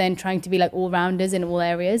rather than trying to be like all-rounders in all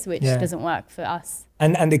areas, which doesn't work for us.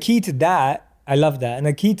 And the key to that, I love that. And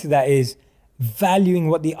the key to that is valuing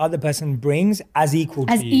what the other person brings as equal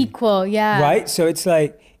to you. As equal, yeah. Right? So it's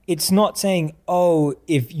like, it's not saying, oh,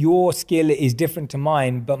 if your skill is different to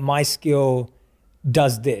mine, but my skill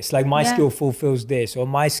does this, like my skill fulfills this, or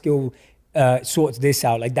my skill sorts this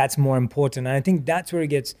out, like that's more important. And I think that's where it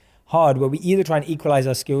gets hard, where we either try and equalize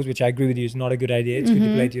our skills, which I agree with you is not a good idea. It's good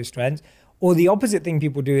to play to your strengths. Or the opposite thing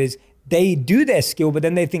people do is they do their skill, but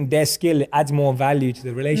then they think their skill adds more value to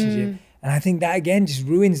the relationship. And I think that, again, just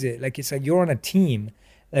ruins it. Like, it's like you're on a team.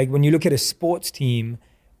 Like, when you look at a sports team,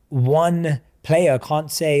 one player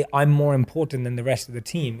can't say, I'm more important than the rest of the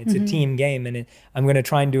team. It's a team game. And I'm going to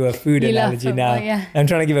try and do a food analogy now. I'm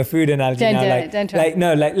trying to give a food analogy now.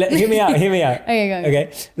 Hear me out. Okay, go.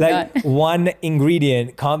 Okay. Like, one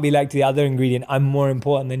ingredient can't be like to the other ingredient. I'm more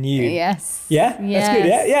important than you. Yes. Yeah? Yes. That's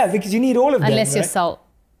good. Yeah, because you need all of them. Unless you're salt.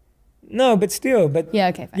 No, but still, yeah,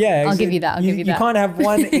 okay, fine. Yeah, I'll give you that. You can't have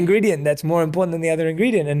one ingredient that's more important than the other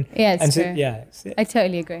ingredient. And it's so, true. Yeah, I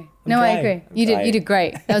totally agree. I agree. You did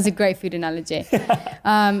great. That was a great food analogy.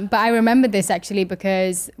 But I remember this actually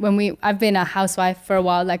because I've been a housewife for a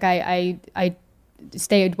while. Like I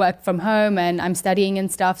stay at work from home, and I'm studying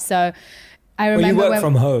and stuff. So I remember you work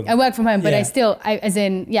from home. I work from home, but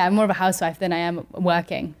I'm more of a housewife than I am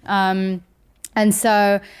working. And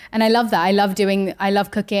I love that. I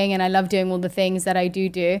love cooking, and I love doing all the things that I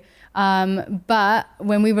do. But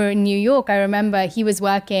when we were in New York, I remember he was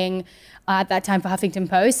working at that time for Huffington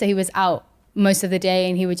Post. So he was out most of the day,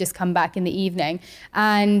 and he would just come back in the evening.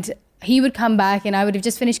 And he would come back, and I would have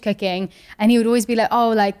just finished cooking, and he would always be like, oh,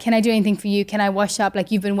 like, can I do anything for you? Can I wash up? Like,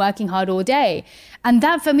 you've been working hard all day. And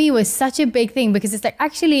that for me was such a big thing, because it's like,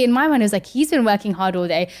 actually in my mind, it was like, he's been working hard all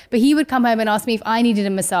day, but he would come home and ask me if I needed a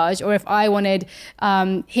massage, or if I wanted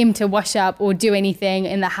him to wash up or do anything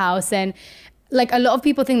in the house. And like, a lot of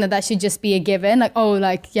people think that should just be a given. Like, oh,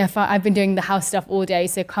 like, yeah, I've been doing the house stuff all day,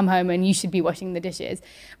 so come home and you should be washing the dishes.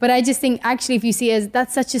 But I just think, actually, if you see it,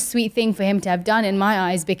 that's such a sweet thing for him to have done in my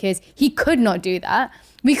eyes, because he could not do that.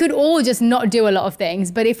 We could all just not do a lot of things.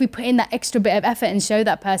 But if we put in that extra bit of effort and show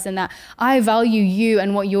that person that I value you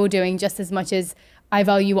and what you're doing just as much as I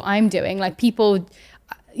value what I'm doing. Like, people,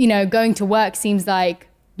 you know, going to work seems like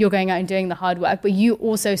you're going out and doing the hard work, but you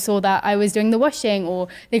also saw that I was doing the washing or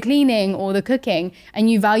the cleaning or the cooking, and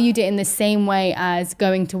you valued it in the same way as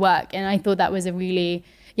going to work. And I thought that was a really,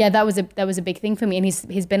 that was a big thing for me. And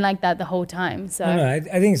he's been like that the whole time. So I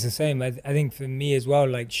think it's the same. I think for me as well,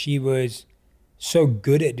 like, she was so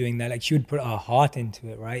good at doing that. Like, she would put her heart into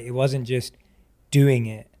it, right? It wasn't just doing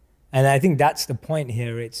it. And I think that's the point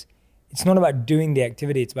here. It's not about doing the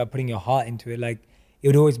activity. It's about putting your heart into it. Like, it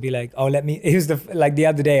would always be like, oh, it was the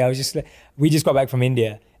other day, we just got back from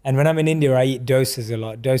India, And when I'm in India, I eat dosas a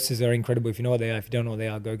lot. Dosas are incredible. If you know what they are, if you don't know what they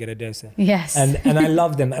are, go get a dosa. Yes. And I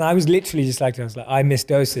love them. And I was literally just like, I miss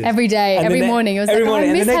dosas. Every day, And every morning. It was like,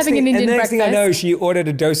 I miss having an Indian breakfast. And the next thing I know, she ordered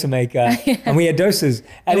a dosa maker and we had dosas.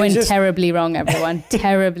 And it went terribly wrong, everyone.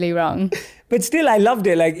 Terribly wrong. But still, I loved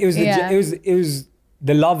it. Like it was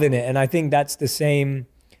the love in it. And I think that's the same,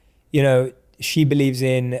 you know, she believes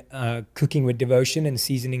in cooking with devotion and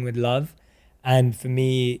seasoning with love. And for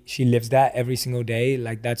me, she lives that every single day.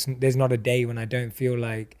 Like there's not a day when I don't feel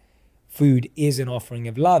like food is an offering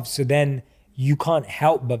of love. So then you can't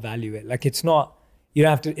help but value it. Like it's not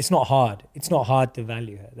hard. It's not hard to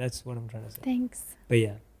value her. That's what I'm trying to say. Thanks. But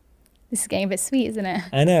yeah. This is getting a bit sweet, isn't it?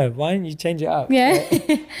 I know. Why don't you change it up? Yeah.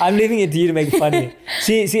 I'm leaving it to you to make it funny.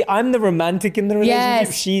 See, I'm the romantic in the relationship.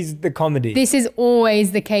 Yes. She's the comedy. This is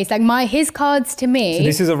always the case. Like his cards to me. So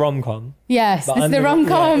this is a rom-com. Yes, this is the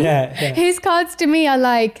rom-com. Yeah. His cards to me are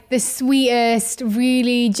like the sweetest,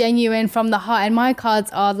 really genuine from the heart. And my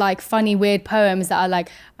cards are like funny, weird poems that are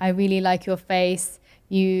like, I really like your face.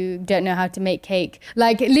 You don't know how to make cake.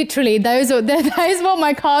 Like literally, that is what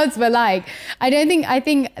my cards were like. I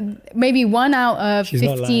think maybe 1 out of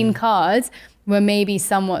 15 cards were maybe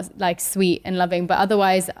somewhat like sweet and loving. But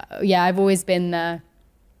otherwise, yeah, I've always been the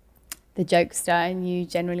jokester, and you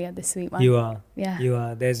generally are the sweet one. You are. Yeah. You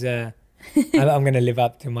are. There's I'm gonna live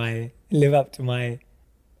up to my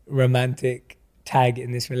romantic tag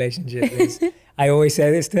in this relationship. I always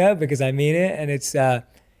say this to her because I mean it, and it's.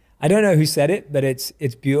 I don't know who said it, but it's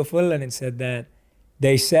beautiful. And it said that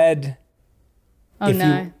they said... Oh,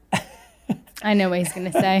 no. I know what he's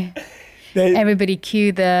going to say. Everybody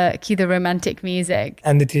cue the romantic music.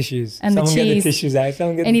 And the tissues. And Someone the cheese. get the tissues out.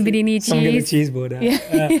 Anybody need cheese? Someone get the cheese board out.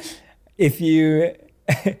 Yeah.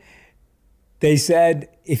 They said,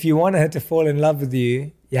 if you want her to fall in love with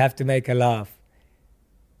you, you have to make her laugh.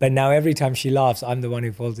 But now every time she laughs, I'm the one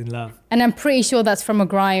who falls in love. And I'm pretty sure that's from a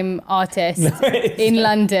grime artist in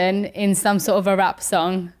London in some sort of a rap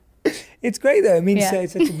song. It's great though. I mean, it's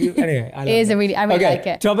such a beautiful... Anyway, I really like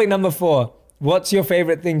it. Topic number 4. What's your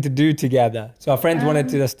favorite thing to do together? So our friends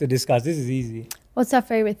wanted us to discuss. This is easy. What's our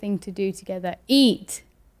favorite thing to do together? Eat.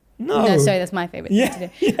 No, sorry, that's my favorite thing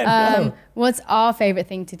to do. No. What's our favorite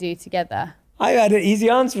thing to do together? I had an easy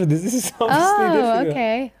answer for this. This is obviously difficult.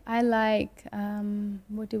 Okay. I like,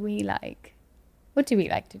 what do we like? What do we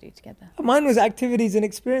like to do together? Mine was activities and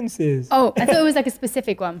experiences. Oh, I thought it was like a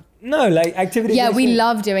specific one. No, like activities. Yeah, we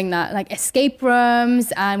love doing that. Like escape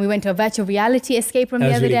rooms, and we went to a virtual reality escape room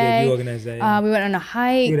the other day. Good. You organised that. Yeah. We went on a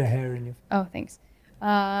hike. You had a hair in your... Oh, thanks.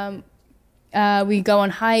 We go on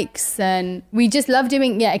hikes, and we just love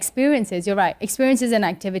doing experiences. You're right, experiences and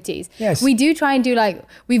activities. Yes. We do try and do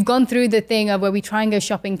we've gone through the thing of where we try and go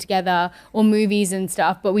shopping together or movies and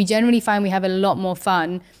stuff, but we generally find we have a lot more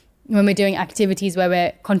fun when we're doing activities where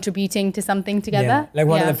we're contributing to something together. Yeah. Like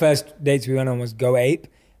one of the first dates we went on was Go Ape,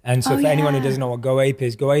 and so for anyone who doesn't know what Go Ape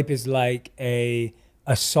is like a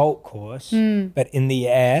assault course, but in the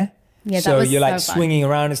air. Yeah, so you're like swinging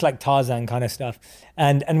around. It's like Tarzan kind of stuff.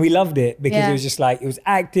 And we loved it because it was just like, it was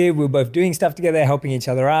active. We were both doing stuff together, helping each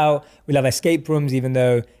other out. We love escape rooms, even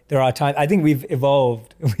though there are times, I think we've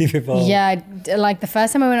evolved. Yeah, like the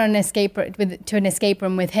first time I went on an escape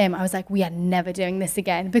room with him, I was like, we are never doing this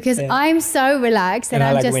again, because I'm so relaxed and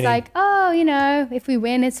I'm just winning. Like, oh, you know, if we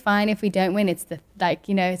win, it's fine. If we don't win, it's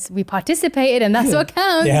we participated and that's what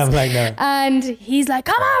counts. Yeah, I'm like, no. And he's like,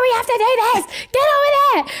 come on, we have to do this. Get over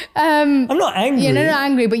there. I'm not angry. You're not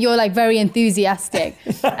angry, but you're like very enthusiastic.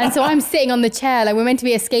 And so I'm sitting on the chair, like we're meant to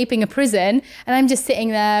be escaping a prison, and I'm just sitting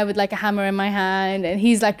there with like a hammer in my hand, and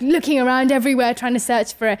he's like looking around everywhere trying to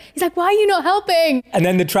search for it. He's like, why are you not helping? And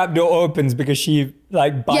then the trap door opens because she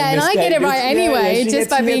like by and I get it right anyway, just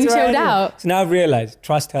by being chilled out. So now I've realized,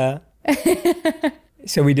 trust her.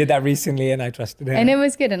 So we did that recently and I trusted her. And it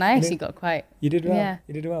was good, and I actually got quite... You did well. Yeah.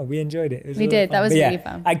 You did well. We enjoyed it. We did. That was really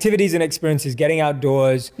fun. Activities and experiences, getting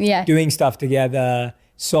outdoors, doing stuff together,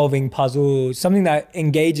 solving puzzles, something that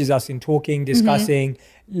engages us in talking, discussing,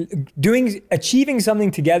 achieving something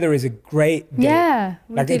together is a great date. Yeah.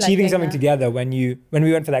 Like achieving something together when we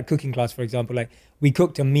went for that cooking class, for example, like we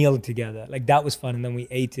cooked a meal together. Like that was fun, and then we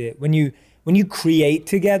ate it. When you create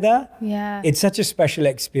together, it's such a special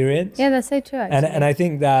experience. Yeah, that's so true, actually. And I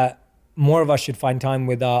think that more of us should find time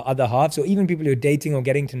with our other halves, or even people who are dating or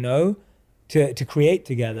getting to know, to create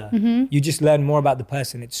together. You just learn more about the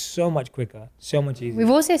person. It's so much quicker, so much easier. We've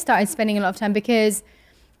also started spending a lot of time because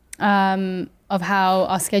of how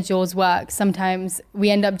our schedules work, sometimes we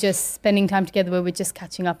end up just spending time together where we're just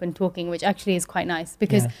catching up and talking, which actually is quite nice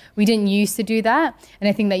because we didn't used to do that. And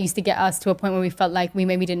I think that used to get us to a point where we felt like we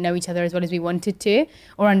maybe didn't know each other as well as we wanted to,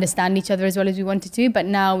 or understand each other as well as we wanted to. But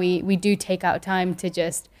now we do take out time to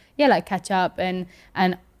just, like catch up and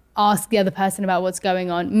ask the other person about what's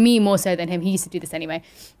going on. Me more so than him. He used to do this anyway.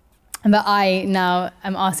 But I now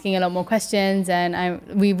am asking a lot more questions, and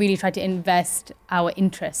we really try to invest our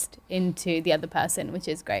interest into the other person, which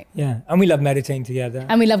is great. Yeah, and we love meditating together.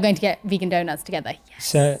 And we love going to get vegan donuts together. Yes.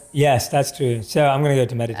 So, yes, that's true. So I'm going to go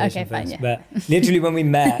to meditation first. Fine, But literally when we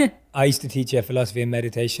met, I used to teach her philosophy and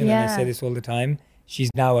meditation, and I say this all the time. She's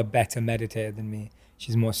now a better meditator than me.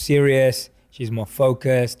 She's more serious, she's more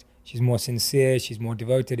focused, she's more sincere, she's more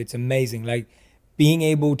devoted. It's amazing. Like, being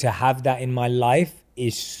able to have that in my life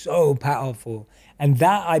is so powerful. And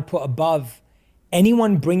that I put above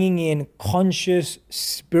anyone bringing in conscious,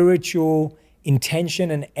 spiritual intention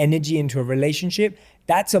and energy into a relationship.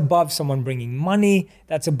 That's above someone bringing money.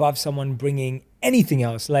 That's above someone bringing anything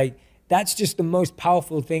else. Like, that's just the most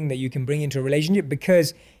powerful thing that you can bring into a relationship,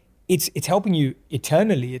 because it's helping you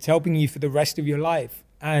eternally. It's helping you for the rest of your life.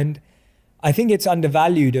 And I think it's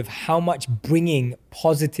undervalued of how much bringing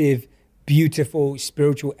positive, beautiful,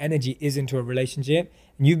 spiritual energy is into a relationship.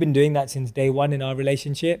 And you've been doing that since day one in our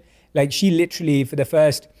relationship. Like, she literally, for the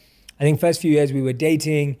first few years we were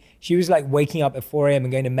dating, she was like waking up at 4 a.m.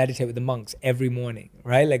 and going to meditate with the monks every morning,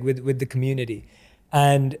 right? Like with the community.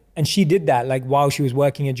 And she did that like while she was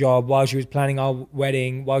working a job, while she was planning our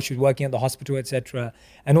wedding, while she was working at the hospital, etc.,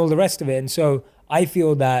 and all the rest of it. And so I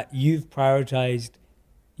feel that you've prioritized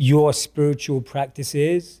your spiritual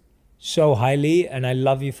practices so highly, and I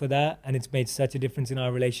love you for that. And it's made such a difference in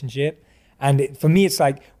our relationship. And for me, it's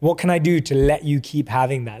like, what can I do to let you keep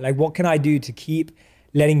having that? Like, what can I do to keep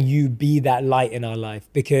letting you be that light in our life?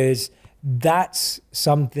 Because that's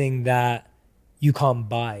something that you can't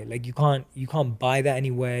buy. Like, you can't buy that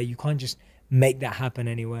anywhere. You can't just make that happen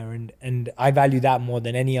anywhere. And I value that more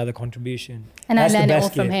than any other contribution. And that's I learned it all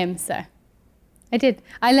from him, so. I did.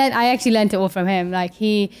 I actually learned it all from him. Like,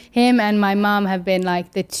 him and my mom have been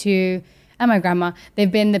like the two, and my grandma,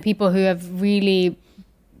 they've been the people who have really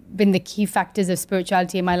been the key factors of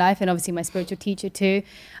spirituality in my life, and obviously my spiritual teacher too.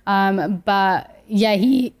 But yeah,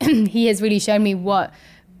 he has really shown me what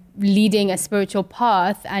leading a spiritual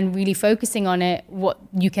path and really focusing on it, what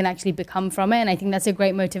you can actually become from it. And I think that's a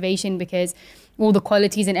great motivation, because all the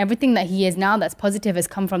qualities and everything that he is now that's positive has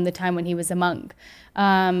come from the time when he was a monk.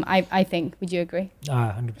 I think, would you agree?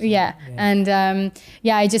 100%. Yeah. And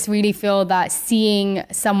I just really feel that seeing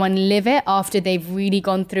someone live it after they've really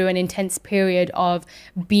gone through an intense period of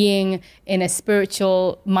being in a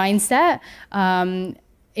spiritual mindset,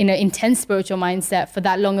 in an intense spiritual mindset for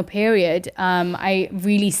that longer period, I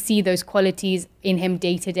really see those qualities in him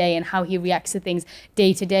day to day, and how he reacts to things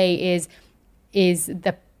day to day is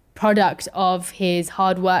the product of his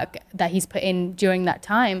hard work that he's put in during that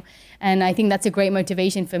time. And I think that's a great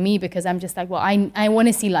motivation for me, because I'm just like, well, I want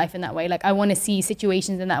to see life in that way. Like, I want to see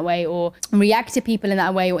situations in that way, or react to people in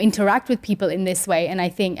that way, or interact with people in this way. And I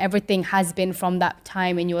think everything has been from that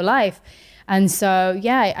time in your life. And so,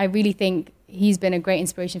 yeah, I really think he's been a great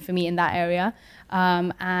inspiration for me in that area.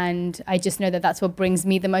 And I just know that that's what brings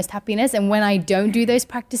me the most happiness. And when I don't do those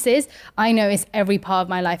practices, I know it's every part of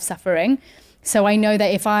my life suffering. So I know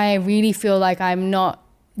that if I really feel like I'm not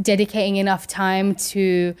dedicating enough time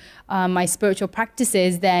to my spiritual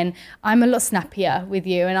practices, then I'm a lot snappier with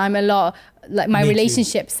you, and I'm a lot, like, my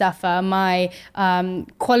relationships suffer, my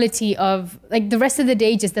quality of, like, the rest of the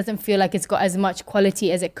day just doesn't feel like it's got as much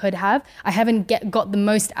quality as it could have. I haven't got the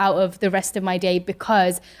most out of the rest of my day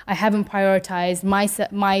because I haven't prioritized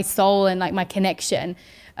my soul and like my connection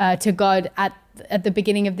to God at the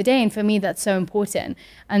beginning of the day. And for me, that's so important.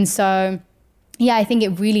 And so, yeah, I think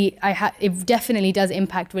it definitely does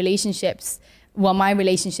impact relationships, my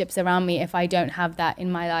relationships around me, if I don't have that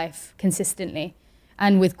in my life consistently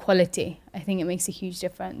and with quality. I think it makes a huge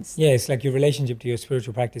difference. Yeah, it's like your relationship to your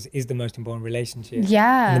spiritual practice is the most important relationship.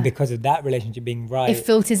 Yeah. And then because of that relationship being right, it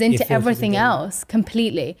filters into everything else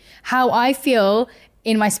completely. How I feel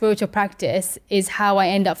in my spiritual practice is how I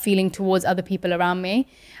end up feeling towards other people around me.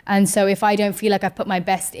 And so if I don't feel like I've put my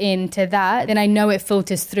best into that, then I know it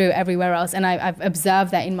filters through everywhere else. And I've observed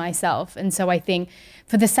that in myself. And so I think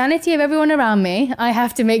for the sanity of everyone around me, I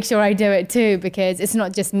have to make sure I do it too, because it's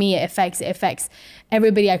not just me, it affects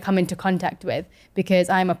everybody I come into contact with, because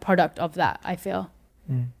I'm a product of that, I feel.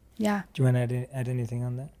 Yeah. Do you want to add anything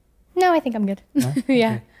on that? No, I think I'm good. No?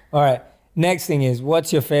 Yeah. Okay. All right. next thing is,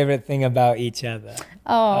 what's your favorite thing about each other?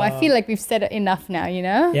 Oh, I feel like we've said it enough now, you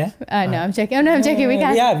know? Yeah? No, I'm joking. Oh, no, I'm joking. We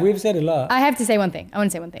can. Yeah, we've said a lot. I have to say one thing. I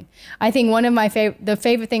want to say one thing. I think one of my the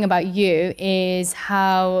favorite thing about you is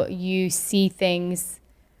how you see things,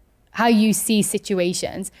 how you see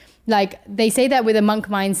situations. Like they say that with a monk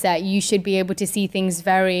mindset, you should be able to see things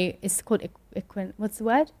very, it's called, what's the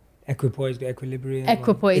word? Equipoised, equilibrium.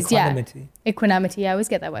 Equipoised, equanimity. Yeah. Equanimity. I always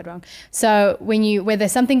get that word wrong. So whether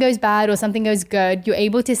something goes bad or something goes good, you're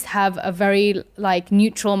able to have a very like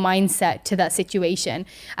neutral mindset to that situation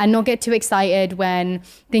and not get too excited when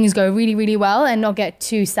things go really, really well and not get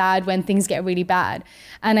too sad when things get really bad.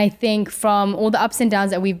 And I think from all the ups and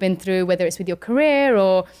downs that we've been through, whether it's with your career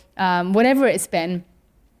or whatever it's been,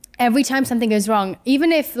 every time something goes wrong,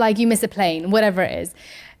 even if like you miss a plane, whatever it is,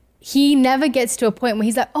 he never gets to a point where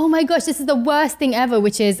he's like, oh my gosh, this is the worst thing ever,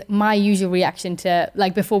 which is my usual reaction to,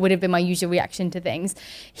 like before would have been my usual reaction to things.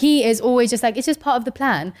 He is always just like, it's just part of the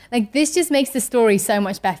plan. Like this just makes the story so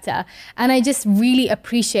much better. And I just really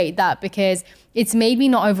appreciate that because it's made me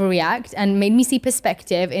not overreact and made me see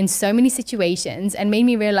perspective in so many situations and made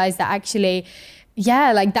me realize that actually,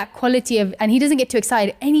 yeah, like that quality of, and he doesn't get too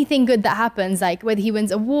excited. Anything good that happens, like whether he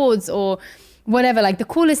wins awards or whatever, like the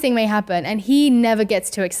coolest thing may happen and he never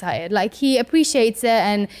gets too excited. Like he appreciates it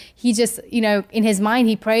and he just, you know, in his mind,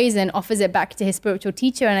 he prays and offers it back to his spiritual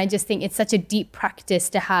teacher. And I just think it's such a deep practice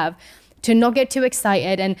to have, to not get too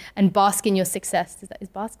excited and bask in your success. Is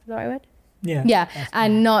bask the right word? Yeah. Yeah.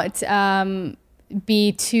 And not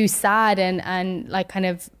be too sad and like kind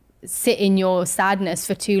of sit in your sadness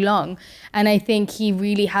for too long. And I think he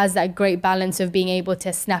really has that great balance of being able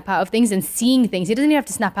to snap out of things and seeing things. He doesn't even have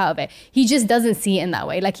to snap out of it. He just doesn't see it in that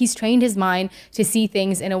way. Like he's trained his mind to see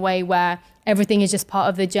things in a way where everything is just part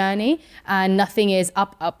of the journey and nothing is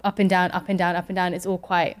up and down, up and down, up and down. It's all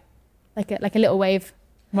quite like a little wave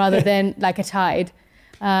rather than like a tide.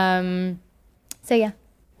 So yeah.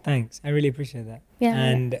 Thanks. I really appreciate that. Yeah.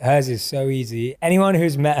 And hers is so easy. Anyone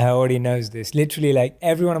who's met her already knows this. Literally, like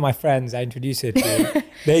every one of my friends I introduce her to,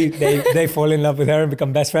 they fall in love with her and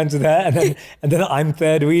become best friends with her. And then I'm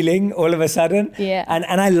third wheeling all of a sudden. Yeah. And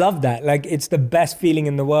I love that. Like it's the best feeling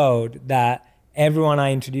in the world that everyone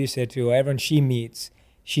I introduce her to or everyone she meets,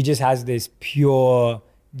 she just has this pure,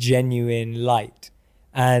 genuine light.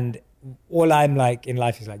 And all I'm like in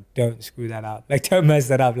life is like, don't screw that up. Like, don't mess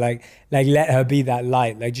that up. Like let her be that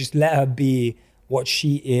light. Like, just let her be what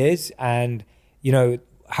she is. And, you know,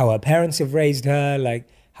 how her parents have raised her, like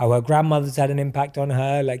how her grandmother's had an impact on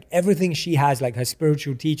her, like everything she has, like her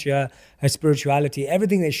spiritual teacher, her spirituality,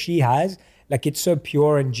 everything that she has, like it's so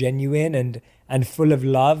pure and genuine and full of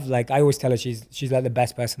love. Like I always tell her she's like the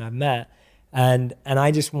best person I've met. And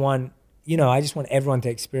I just want, you know, I just want everyone to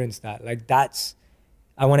experience that. Like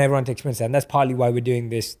I want everyone to experience that. And that's partly why we're doing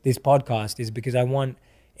this podcast, is because I want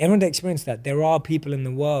everyone to experience that. There are people in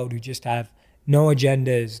the world who just have no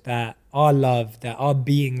agendas, that are love, that are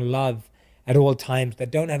being love at all times,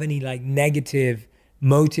 that don't have any like negative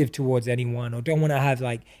motive towards anyone or don't want to have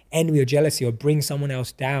like envy or jealousy or bring someone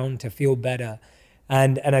else down to feel better.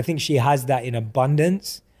 And I think she has that in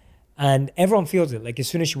abundance. And everyone feels it. Like as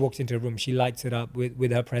soon as she walks into a room, she lights it up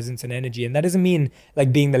with her presence and energy. And that doesn't mean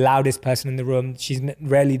like being the loudest person in the room. She's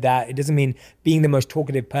rarely that. It doesn't mean being the most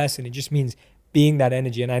talkative person. It just means being that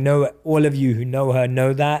energy. And I know all of you who know her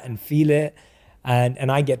know that and feel it.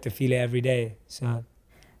 And I get to feel it every day. So,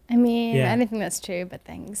 I mean, yeah. I don't think that's true, but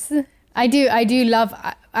thanks. I do love,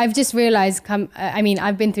 I've just realized,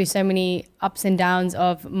 I've been through so many ups and downs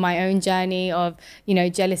of my own journey of, you know,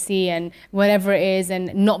 jealousy and whatever it is,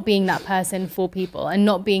 and not being that person for people and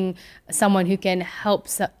not being someone who can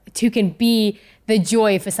who can be the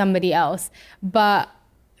joy for somebody else. But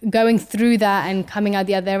going through that and coming out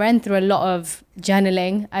the other end through a lot of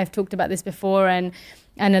journaling, I've talked about this before, and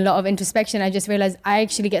a lot of introspection, I just realized I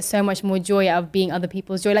actually get so much more joy out of being other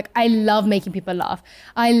people's joy. Like I love making people laugh.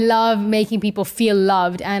 I love making people feel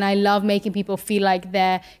loved, and I love making people feel like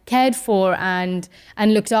they're cared for and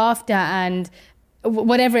looked after and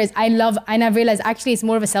whatever it is. I love, and I've realized actually it's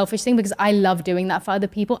more of a selfish thing because I love doing that for other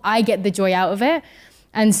people. I get the joy out of it.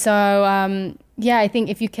 And so, yeah, I think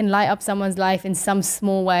if you can light up someone's life in some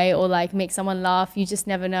small way or like make someone laugh, you just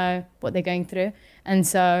never know what they're going through. And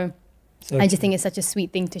so I just think it's such a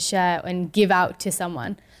sweet thing to share and give out to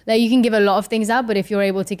someone. Like you can give a lot of things out, but if you're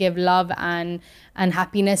able to give love and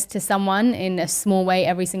happiness to someone in a small way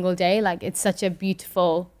every single day, like it's such a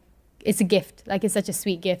beautiful, it's a gift. Like it's such a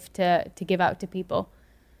sweet gift to give out to people.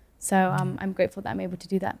 So I'm grateful that I'm able to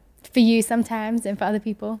do that for you sometimes and for other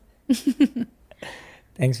people.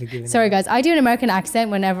 Thanks for giving. Sorry guys, I do an American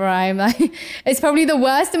accent whenever I'm like, it's probably the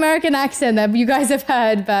worst American accent that you guys have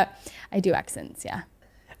heard, but I do accents, yeah.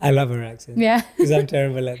 I love her accent. Yeah. Because I'm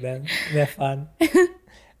terrible at them. They're fun.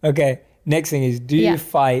 Okay. Next thing is, do you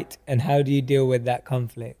fight, and how do you deal with that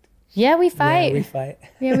conflict? Yeah, we fight. Yeah, we fight.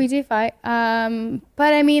 Yeah, we do fight.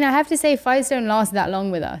 But I mean, I have to say, fights don't last that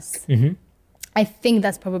long with us. Mm-hmm. I think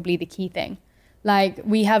that's probably the key thing. Like,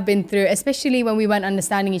 we have been through, especially when we weren't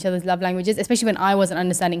understanding each other's love languages, especially when I wasn't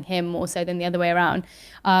understanding him more so than the other way around.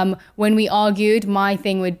 When we argued, my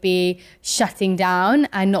thing would be shutting down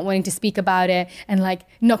and not wanting to speak about it, and like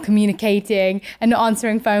not communicating and not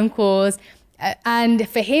answering phone calls. And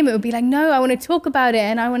for him, it would be like, no, I want to talk about it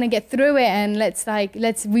and I want to get through it, and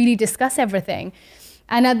let's really discuss everything.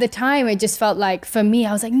 And at the time, it just felt like, for me,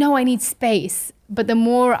 I was like, no, I need space. But the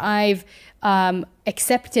more I've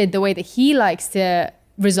accepted the way that he likes to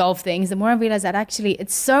resolve things, the more I realize that actually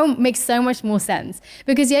makes so much more sense.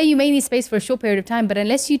 Because yeah, you may need space for a short period of time, but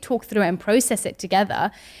unless you talk through it and process it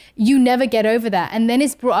together, you never get over that. And then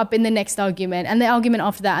it's brought up in the next argument, and the argument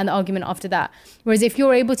after that, and the argument after that. Whereas if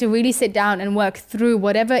you're able to really sit down and work through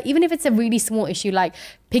whatever, even if it's a really small issue, like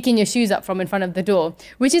picking your shoes up from in front of the door,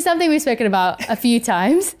 which is something we've spoken about a few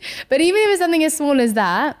times, but even if it's something as small as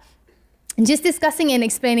that, just discussing it and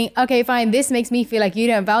explaining, okay, fine, this makes me feel like you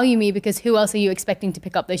don't value me, because who else are you expecting to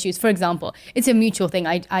pick up those shoes? For example, it's a mutual thing.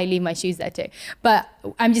 I leave my shoes there too. But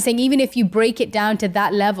I'm just saying, even if you break it down to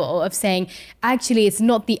that level of saying, actually, it's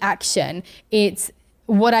not the action, it's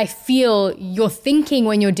what I feel you're thinking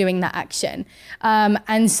when you're doing that action.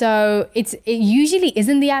 And so it usually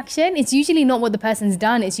isn't the action. It's usually not what the person's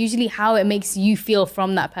done. It's usually how it makes you feel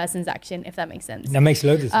from that person's action, if that makes sense. That makes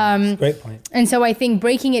loads of sense. Great point. And so I think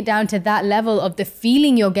breaking it down to that level of the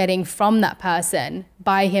feeling you're getting from that person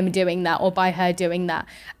by him doing that or by her doing that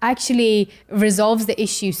actually resolves the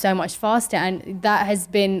issue so much faster. And that has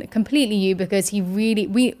been completely you, because he really,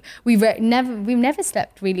 we've never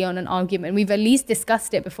slept really on an argument. We've at least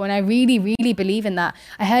discussed it before, and I really, really believe in that.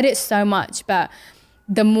 I heard it so much, but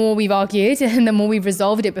the more we've argued and the more we've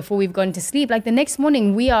resolved it before we've gone to sleep, like the next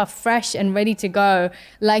morning we are fresh and ready to go,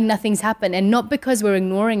 like nothing's happened. And not because we're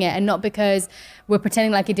ignoring it, and not because we're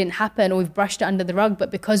pretending like it didn't happen or we've brushed it under the rug, but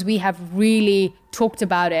because we have really talked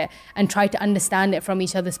about it and tried to understand it from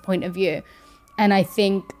each other's point of view. And I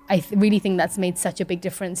really think that's made such a big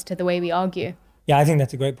difference to the way we argue. Yeah, I think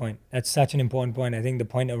that's a great point. That's such an important point. I think the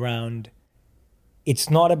point around, it's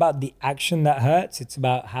not about the action that hurts, it's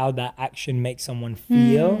about how that action makes someone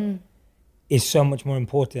feel is so much more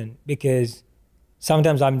important. Because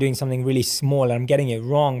sometimes I'm doing something really small and I'm getting it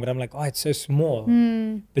wrong, but I'm like, oh, it's so small.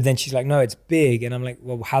 But then she's like, no, it's big. And I'm like,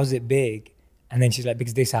 well, how's it big? And then she's like,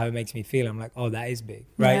 because this is how it makes me feel. I'm like, oh, that is big,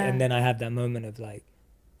 right? Yeah. And then I have that moment of like,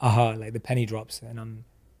 aha, like the penny drops, and I'm,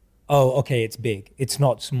 oh, okay, it's big. It's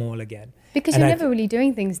not small again. Because you're never really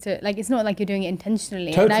doing things to, like, it's not like you're doing it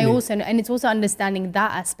intentionally. Totally. And it's also understanding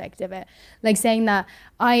that aspect of it. Like saying that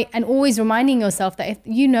and always reminding yourself that if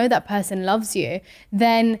you know that person loves you,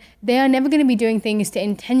 then they are never going to be doing things to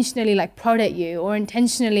intentionally like prod at you or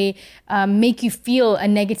intentionally make you feel a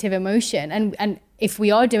negative emotion. And if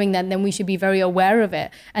we are doing that, then we should be very aware of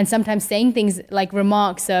it. And sometimes saying things like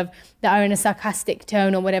remarks that are in a sarcastic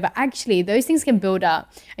tone or whatever, actually those things can build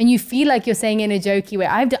up. And you feel like you're saying it in a jokey way.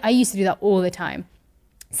 I used to do that all the time.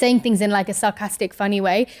 Saying things in like a sarcastic, funny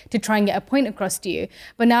way to try and get a point across to you.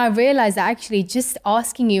 But now I realize that actually just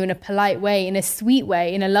asking you in a polite way, in a sweet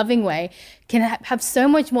way, in a loving way, can have so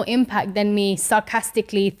much more impact than me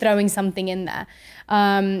sarcastically throwing something in there.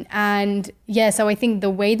 And yeah, so I think the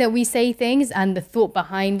way that we say things and the thought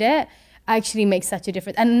behind it actually makes such a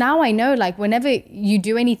difference. And now I know, like, whenever you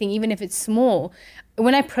do anything, even if it's small,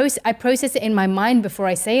 when I process it in my mind before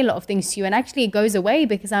I say a lot of things to you, and actually it goes away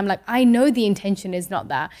because I'm like, I know the intention is not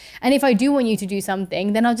that. And if I do want you to do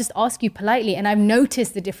something, then I'll just ask you politely. And I've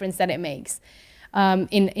noticed the difference that it makes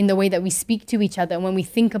in the way that we speak to each other and when we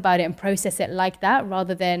think about it and process it like that,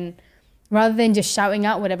 rather than just shouting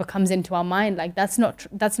out whatever comes into our mind. Like that's not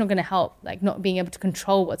going to help, like not being able to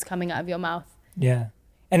control what's coming out of your mouth. Yeah.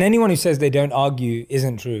 And anyone who says they don't argue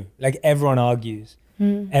isn't true. Like everyone argues.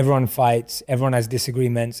 Everyone fights, everyone has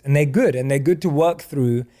disagreements, and they're good to work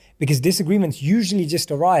through, because disagreements usually just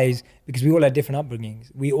arise because we all have different upbringings.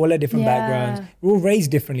 We all have different backgrounds. We're all raised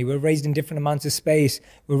differently. We're raised in different amounts of space.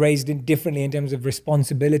 We're raised differently in terms of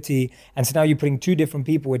responsibility. And so now you're putting two different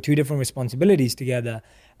people with two different responsibilities together.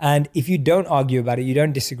 And if you don't argue about it, you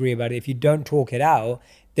don't disagree about it, if you don't talk it out,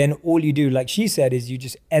 then all you do, like she said, is you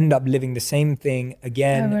just end up living the same thing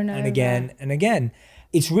again and again and again.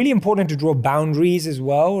 It's really important to draw boundaries as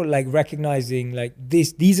well, like recognizing like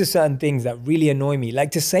these are certain things that really annoy me.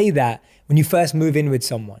 Like to say that when you first move in with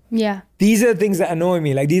someone. Yeah. These are the things that annoy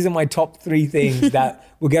me. Like, these are my top 3 things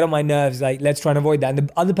that will get on my nerves. Like, let's try and avoid that. And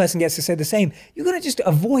the other person gets to say the same. You're going to just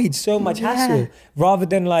avoid so much hassle rather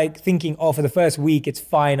than like thinking, oh, for the first week, it's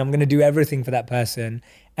fine. I'm going to do everything for that person.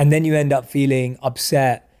 And then you end up feeling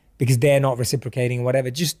upset because they're not reciprocating or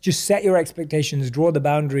whatever. Just set your expectations, draw the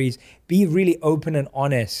boundaries, be really open and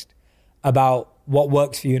honest about what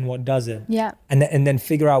works for you and what doesn't. Yeah. And then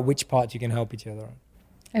figure out which parts you can help each other on.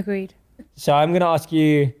 Agreed. So I'm going to ask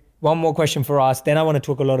you one more question for us. Then I want to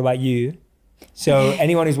talk a lot about you. So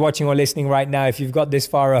anyone who's watching or listening right now, if you've got this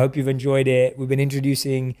far, I hope you've enjoyed it. We've been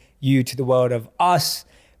introducing you to the world of us,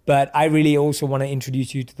 but I really also want to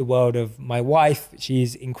introduce you to the world of my wife.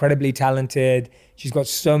 She's incredibly talented. She's got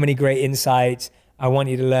so many great insights. I want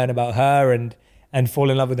you to learn about her and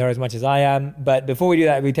fall in love with her as much as I am. But before we do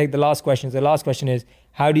that, we take the last question. The last question is,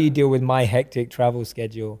 how do you deal with my hectic travel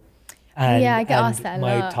schedule? And, I get asked that a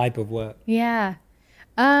my lot. type of work. Yeah.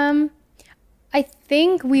 I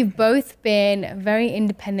think we've both been very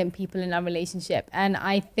independent people in our relationship. And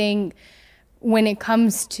I think when it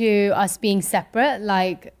comes to us being separate,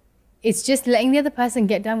 like, it's just letting the other person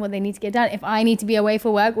get done what they need to get done. If I need to be away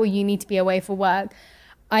for work or you need to be away for work,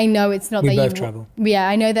 I know it's not we that both you travel. Yeah,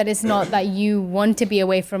 I know that it's not that you want to be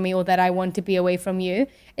away from me or that I want to be away from you.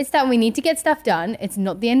 It's that we need to get stuff done. It's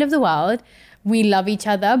not the end of the world. We love each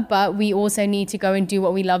other, but we also need to go and do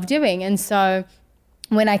what we love doing. And so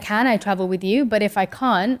when I can, I travel with you. But if I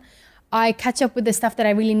can't, I catch up with the stuff that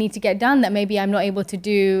I really need to get done that maybe I'm not able to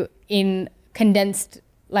do in condensed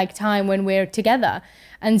like time when we're together.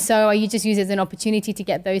 And so you just use it as an opportunity to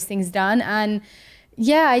get those things done. And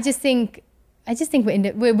yeah, I just think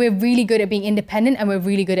we're really good at being independent and we're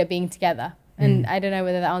really good at being together. And I don't know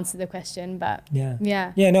whether that answers the question, but yeah.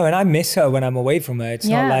 No, and I miss her when I'm away from her. It's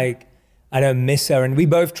not like I don't miss her. And we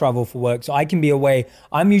both travel for work, so I can be away.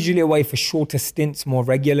 I'm usually away for shorter stints more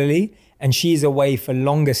regularly, and she's away for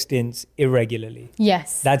longer stints irregularly.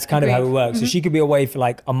 Yes. That's kind of how it works. So she could be away for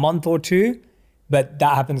like a month or 2, but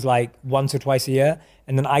that happens like once or twice a year.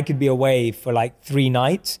 And then I could be away for like 3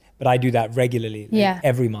 nights, but I do that regularly, like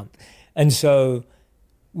every month. And so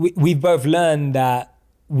we've both learned that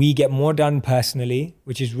we get more done personally,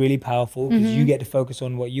 which is really powerful because you get to focus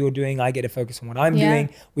on what you're doing. I get to focus on what I'm doing.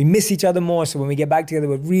 We miss each other more. So when we get back together,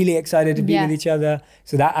 we're really excited to be with each other.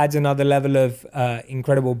 So that adds another level of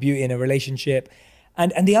incredible beauty in a relationship.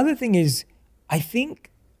 And the other thing is,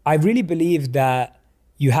 I really believe that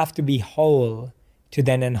you have to be whole to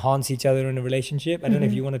then enhance each other in a relationship. I don't know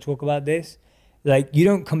if you want to talk about this. Like, you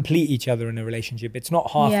don't complete each other in a relationship. It's not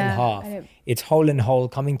half and half. It's whole and whole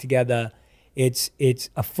coming together. It's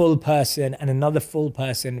a full person and another full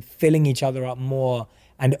person filling each other up more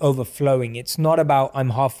and overflowing. It's not about I'm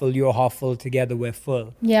half full, you're half full, together we're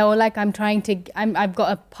full. Yeah, or like I've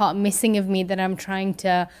got a part missing of me that I'm trying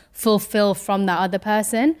to fulfill from that other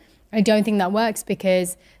person. I don't think that works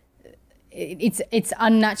because it's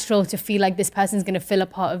unnatural to feel like this person's going to fill a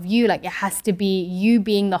part of you. Like, it has to be you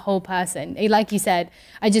being the whole person. Like you said,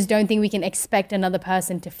 I just don't think we can expect another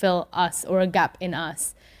person to fill us or a gap in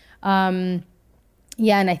us. And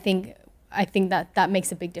I think that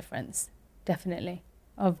makes a big difference, definitely,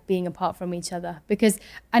 of being apart from each other.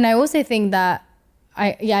 And I also think that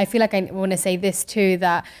I feel like I want to say this too,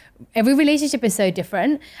 that every relationship is so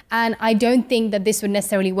different, and I don't think that this would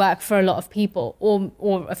necessarily work for a lot of people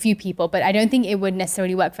or a few people, but I don't think it would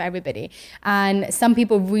necessarily work for everybody. And some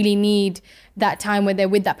people really need that time where they're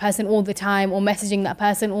with that person all the time or messaging that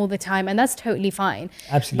person all the time, and that's totally fine.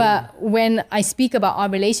 Absolutely. But when I speak about our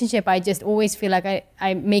relationship, I just always feel like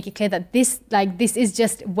I make it clear that this is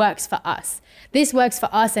just works for us. This works for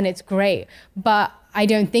us and it's great, but I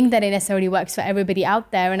don't think that it necessarily works for everybody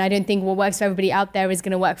out there, and I don't think what works for everybody out there is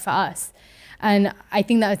going to work for us. And I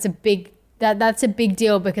think that's a big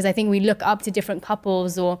deal, because I think we look up to different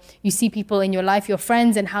couples, or you see people in your life, your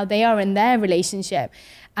friends, and how they are in their relationship,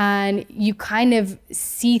 and you kind of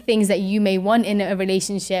see things that you may want in a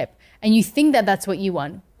relationship, and you think that that's what you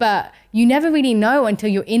want, but you never really know until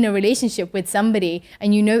you're in a relationship with somebody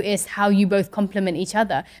and you notice how you both complement each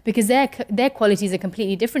other, because their qualities are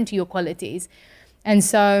completely different to your qualities. And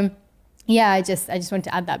so, I just want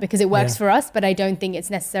to add that, because it works for us, but I don't think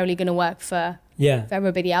it's necessarily going to work for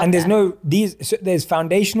everybody out there. And there's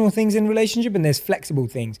foundational things in relationship and there's flexible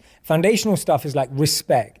things. Foundational stuff is like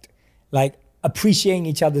respect, like appreciating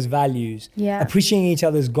each other's values, appreciating each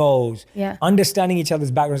other's goals, understanding each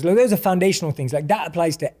other's backgrounds. Like, those are foundational things. Like, that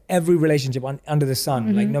applies to every relationship under the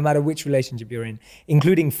sun, like no matter which relationship you're in,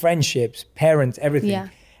 including friendships, parents, everything.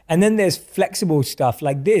 And then there's flexible stuff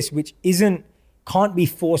like this, which isn't can't be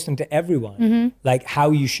forced onto everyone. Like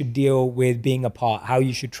how you should deal with being apart, how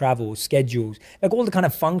you should travel, schedules, like all the kind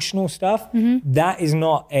of functional stuff. That is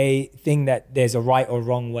not a thing that there's a right or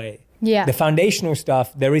wrong way. Yeah. The foundational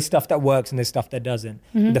stuff, there is stuff that works and there's stuff that doesn't.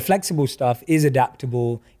 The flexible stuff is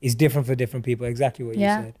adaptable, is different for different people. Exactly what you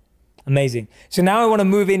said. Amazing. So now I want to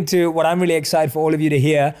move into what I'm really excited for all of you to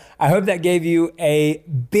hear. I hope that gave you a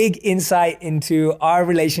big insight into our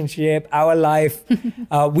relationship, our life.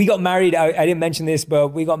 We got married, I didn't mention this, but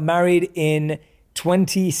we got married in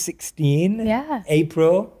 2016,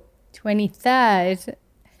 April 23rd.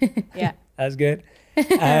 Yeah. That's good.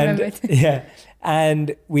 And yeah.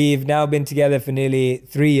 And we've now been together for nearly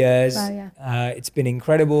 3 years. Wow, yeah. It's been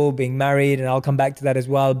incredible being married, and I'll come back to that as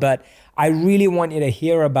well. But I really want you to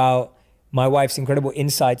hear about my wife's incredible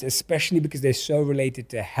insights, especially because they're so related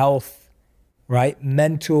to health, right?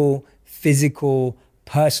 Mental, physical,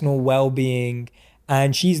 personal well-being.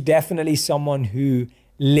 And she's definitely someone who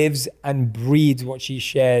lives and breathes what she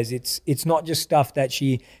shares. It's not just stuff that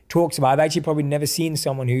she talks about. I've actually probably never seen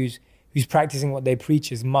someone who's practicing what they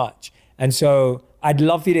preach as much. And so I'd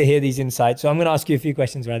love for you to hear these insights. So I'm going to ask you a few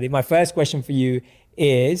questions, Radhi. My first question for you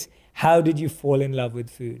is, how did you fall in love with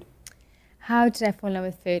food? How did I fall in love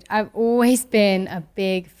with food? I've always been a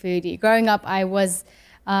big foodie. Growing up, I was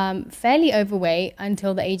fairly overweight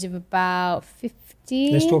until the age of about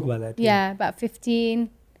 15. Let's talk about that. Yeah, about 15.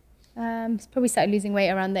 Probably started losing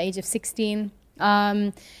weight around the age of 16.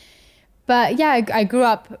 But yeah, I grew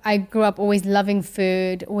up always loving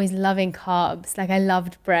food, always loving carbs. Like I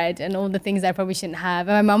loved bread and all the things I probably shouldn't have.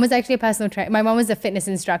 And my mom was actually a personal trainer. My mom was a fitness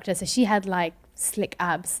instructor, so she had like slick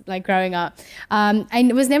abs, like growing up. I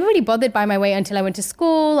was never really bothered by my weight until I went to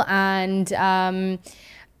school. And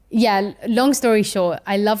yeah, long story short,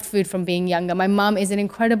 I loved food from being younger. My mom is an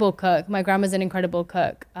incredible cook. My grandma's an incredible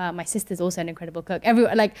cook. My sister's also an incredible cook.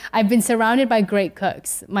 Like I've been surrounded by great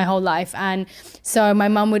cooks my whole life. And so my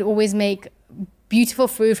mom would always make beautiful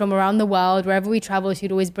food from around the world. Wherever we traveled,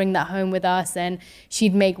 she'd always bring that home with us, and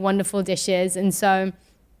she'd make wonderful dishes. And so,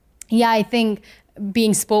 yeah, I think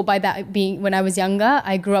being spoiled by that, when I was younger,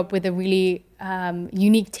 I grew up with a really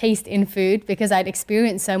unique taste in food because I'd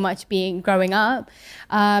experienced so much growing up.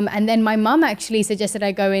 And then my mum actually suggested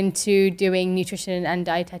I go into doing nutrition and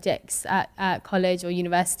dietetics at college or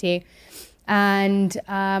university. And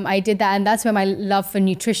I did that, and that's where my love for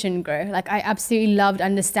nutrition grew. Like I absolutely loved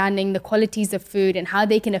understanding the qualities of food and how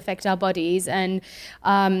they can affect our bodies. And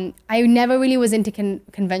I never really was into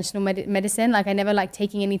conventional medicine. Like I never liked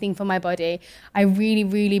taking anything for my body. I really,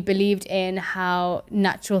 really believed in how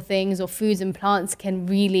natural things or foods and plants can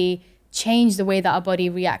really change the way that our body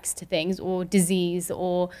reacts to things or disease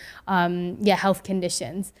or health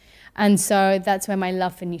conditions. And so that's where my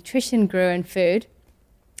love for nutrition grew and food.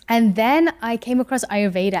 And then I came across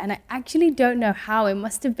Ayurveda, and I actually don't know how. It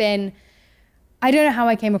must have been, I don't know how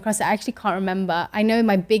I came across it. I actually can't remember. I know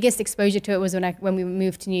my biggest exposure to it was when we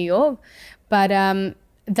moved to New York, but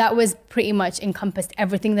that was pretty much encompassed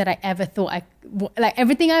everything that I ever thought like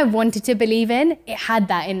everything I wanted to believe in. It had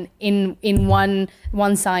that in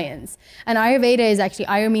one science. And Ayurveda is actually,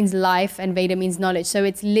 Ayur means life and Veda means knowledge. So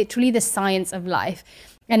it's literally the science of life.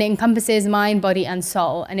 And it encompasses mind, body, and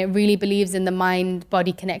soul. And it really believes in the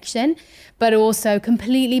mind-body connection, but also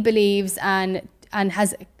completely believes and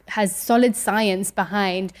has solid science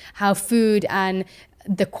behind how food and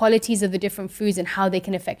the qualities of the different foods and how they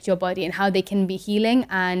can affect your body and how they can be healing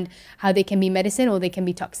and how they can be medicine or they can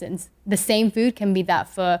be toxins. The same food can be that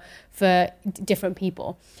for different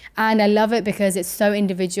people. And I love it because it's so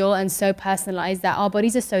individual and so personalized that our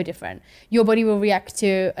bodies are so different. Your body will react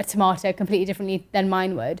to a tomato completely differently than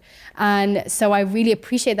mine would. And so I really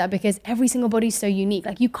appreciate that because every single body is so unique.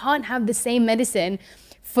 Like you can't have the same medicine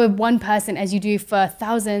for one person as you do for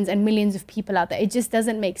thousands and millions of people out there. It just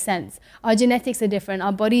doesn't make sense. Our genetics are different.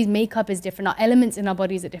 Our body's makeup is different. Our elements in our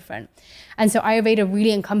bodies are different. And so Ayurveda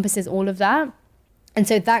really encompasses all of that. And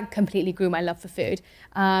so that completely grew my love for food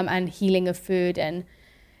and healing of food. And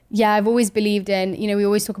yeah, I've always believed in, we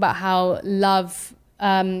always talk about how love,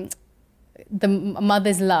 the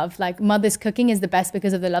mother's love, like mother's cooking is the best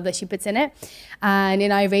because of the love that she puts in it. And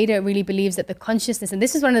in Ayurveda, it really believes that the consciousness, and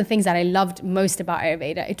this is one of the things that I loved most about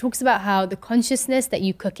Ayurveda, it talks about how the consciousness that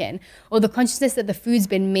you cook in or the consciousness that the food's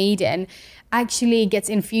been made in actually gets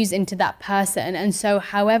infused into that person. And so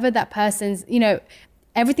however that person's,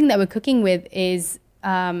 everything that we're cooking with is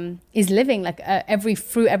is living. Like every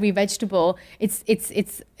fruit, every vegetable, it's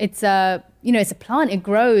a, you know, it's a plant. It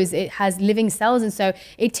grows. It has living cells, and so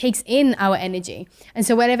it takes in our energy. And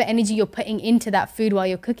so whatever energy you're putting into that food while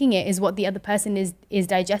you're cooking it is what the other person is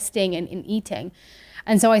digesting and eating.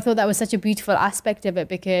 And so I thought that was such a beautiful aspect of it,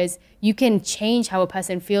 because you can change how a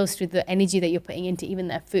person feels through the energy that you're putting into even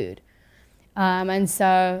their food. And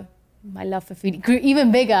so my love for food grew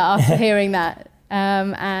even bigger after hearing that.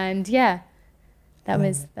 And yeah,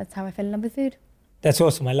 that's how I fell in love with food. That's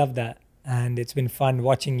awesome. I love that. And it's been fun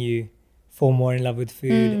watching you fall more in love with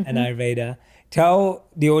food and Ayurveda. Tell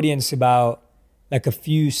the audience about like a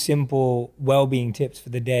few simple well-being tips for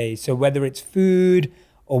the day. So whether it's food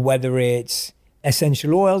or whether it's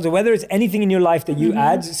essential oils or whether it's anything in your life that you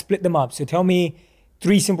add, split them up. So tell me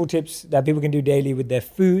 3 simple tips that people can do daily with their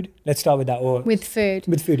food. Let's start with that. Or with food.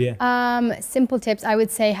 With food, yeah. Simple tips. I would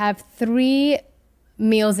say have 3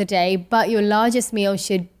 meals a day, but your largest meal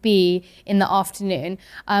should be in the afternoon.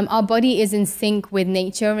 Our body is in sync with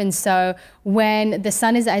nature, and so when the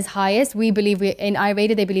sun is at its highest, we believe in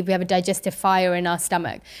Ayurveda, they believe we have a digestive fire in our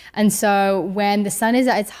stomach. And so when the sun is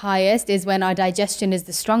at its highest is when our digestion is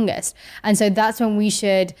the strongest. And so that's when we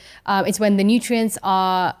should, it's when the nutrients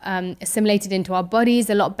are assimilated into our bodies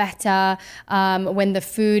a lot better, when the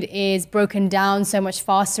food is broken down so much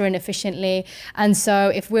faster and efficiently. And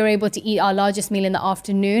so if we're able to eat our largest meal in the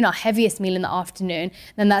afternoon, our heaviest meal in the afternoon,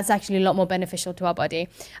 then that's actually a lot more beneficial to our body.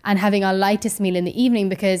 And having our lightest meal in the evening,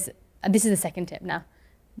 because this is the second tip now.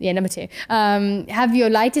 Yeah, number 2. Have your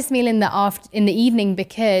lightest meal in the evening,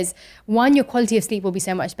 because 1, your quality of sleep will be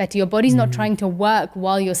so much better. Your body's not trying to work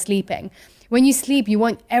while you're sleeping. When you sleep, you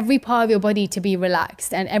want every part of your body to be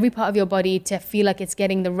relaxed and every part of your body to feel like it's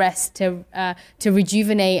getting the rest to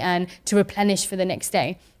rejuvenate and to replenish for the next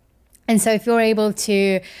day. And so if you're able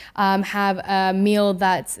to have a meal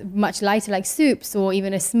that's much lighter, like soups or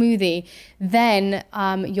even a smoothie, then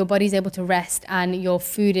your body's able to rest, and your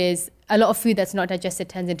food is, a lot of food that's not digested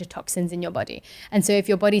turns into toxins in your body. And so if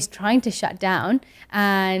your body's trying to shut down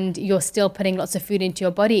and you're still putting lots of food into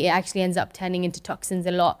your body, it actually ends up turning into toxins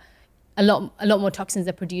a lot more toxins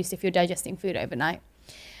are produced if you're digesting food overnight.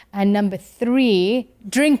 And number 3,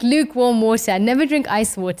 drink lukewarm water. Never drink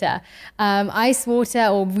ice water. Ice water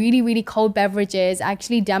or really, really cold beverages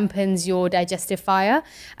actually dampens your digestive fire.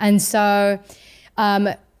 And so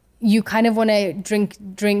you kind of want to drink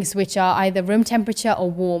drinks which are either room temperature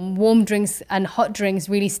or warm. Warm drinks and hot drinks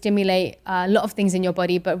really stimulate a lot of things in your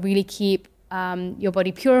body, but really keep your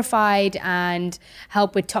body purified and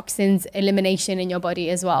help with toxins elimination in your body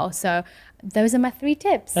as well. So those are my 3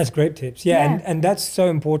 tips. That's great tips. Yeah. And that's so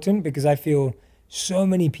important, because I feel so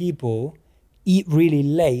many people eat really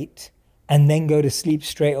late and then go to sleep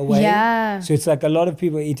straight away. Yeah. So it's like a lot of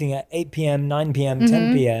people eating at 8 p.m., 9 p.m.,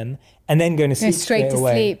 10 p.m. and then going to sleep straight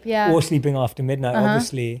away. Sleep, yeah. Or sleeping after midnight,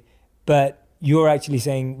 obviously. But you're actually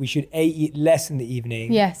saying we should eat less in the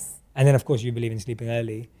evening. Yes. And then, of course, you believe in sleeping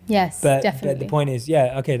early. Yes, definitely. But the point is,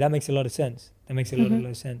 okay, that makes a lot of sense. That makes a lot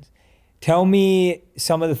of sense. Tell me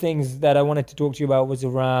some of the things that I wanted to talk to you about was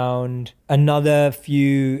around another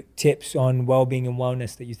few tips on well-being and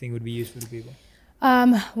wellness that you think would be useful to people.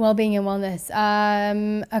 Well-being and wellness.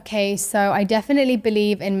 Okay, so I definitely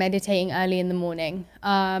believe in meditating early in the morning,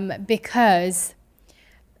 because,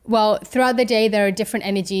 well, throughout the day, there are different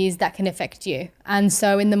energies that can affect you. And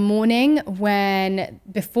so in the morning,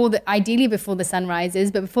 ideally before the sun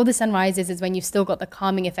rises, but before the sun rises is when you've still got the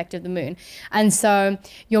calming effect of the moon. And so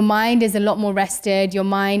your mind is a lot more rested. Your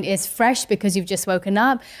mind is fresh because you've just woken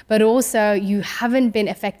up, but also you haven't been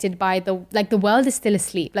affected by the world is still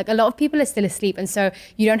asleep. Like a lot of people are still asleep. And so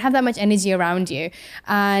you don't have that much energy around you.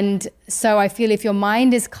 And so I feel if your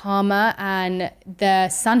mind is calmer and the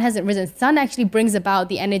sun hasn't risen, the sun actually brings about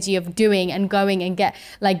the energy of doing and going and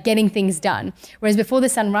getting things done. Whereas before the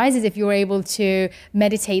sun rises, if you're able to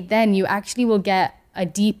meditate, then you actually will get a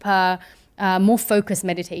deeper, more focused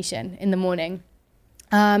meditation in the morning.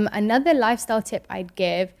 Another lifestyle tip I'd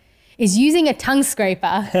give is using a tongue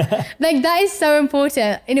scraper. That is so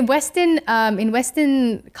important. In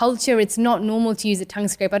Western culture, it's not normal to use a tongue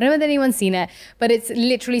scraper. I don't know if anyone's seen it, but it's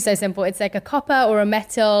literally so simple. It's like a copper or a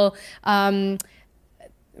metal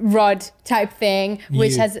rod type thing,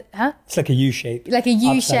 which has, It's like a U shape. Like a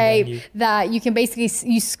U shape that you can basically,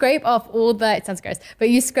 you scrape off all the, it sounds gross, but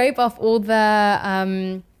you scrape off all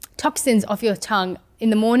the toxins off your tongue in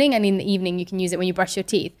the morning and in the evening. You can use it when you brush your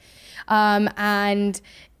teeth. And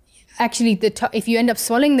actually if you end up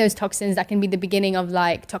swallowing those toxins, that can be the beginning of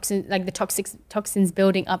like the toxins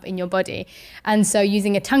building up in your body. And so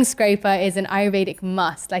using a tongue scraper is an Ayurvedic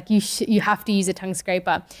must. Like you have to use a tongue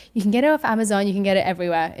scraper. You can get it off Amazon, you can get it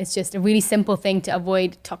everywhere. It's just a really simple thing to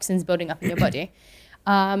avoid toxins building up in your body.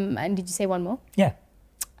 And did you say one more? Yeah.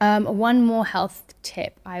 One more health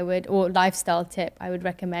tip or lifestyle tip I would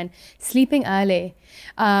recommend: sleeping early.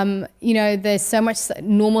 There's so much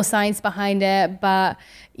normal science behind it, but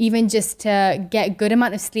even just to get a good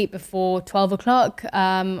amount of sleep before 12 o'clock,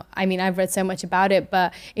 I've read so much about it,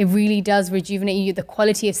 but it really does rejuvenate you. The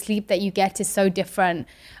quality of sleep that you get is so different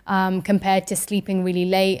compared to sleeping really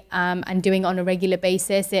late and doing it on a regular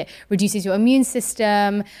basis. It reduces your immune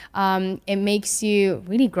system. It makes you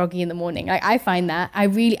really groggy in the morning. Like, I find that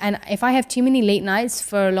and if I have too many late nights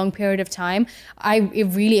for a long period of time, it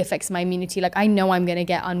really affects my immunity. Like, I know I'm going to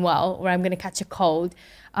get unwell or I'm going to catch a cold.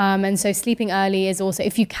 And so sleeping early is also,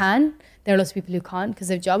 if you can, there are lots of people who can't because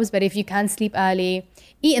of jobs, but if you can sleep early,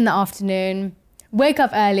 eat in the afternoon, wake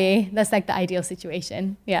up early, that's like the ideal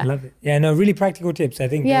situation. Yeah. I love it. Yeah, no, really practical tips. I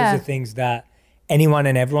think those are things that anyone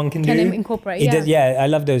and everyone can do. Incorporate, I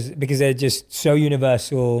love those because they're just so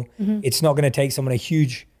universal. It's not going to take someone a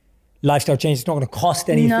huge lifestyle change. It's not going to cost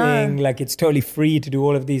anything. No. Like, it's totally free to do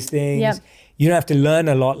all of these things. Yep. You don't have to learn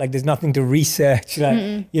a lot. Like, there's nothing to research.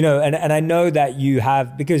 Like, and I know that you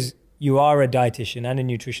have, because you are a dietitian and a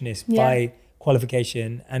nutritionist by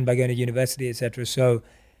qualification and by going to university, etc. So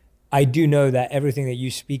I do know that everything that you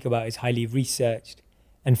speak about is highly researched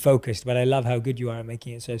and focused, but I love how good you are at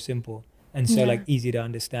making it so simple and so like easy to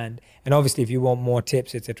understand. And obviously, if you want more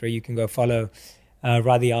tips, etc., you can go follow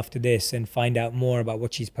Radhi after this and find out more about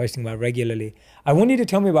what she's posting about regularly. I want you to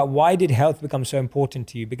tell me about, why did health become so important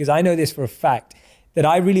to you? Because I know this for a fact, that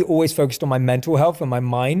I really always focused on my mental health and my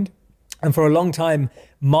mind. And for a long time,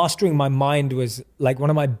 mastering my mind was like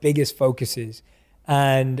one of my biggest focuses.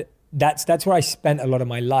 And that's where I spent a lot of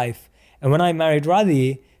my life. And when I married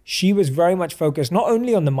Radhi, she was very much focused not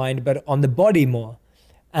only on the mind, but on the body more.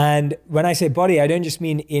 And when I say body, I don't just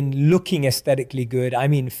mean in looking aesthetically good. I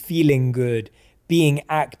mean feeling good, being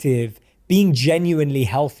active, being genuinely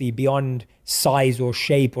healthy beyond size or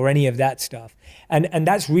shape or any of that stuff. And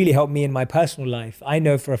that's really helped me in my personal life. I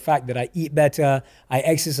know for a fact that I eat better, I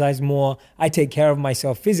exercise more, I take care of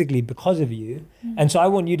myself physically because of you. And so I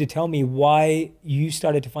want you to tell me why you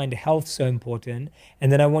started to find health so important.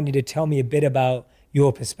 And then I want you to tell me a bit about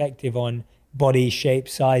your perspective on body shape,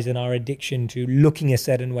 size, and our addiction to looking a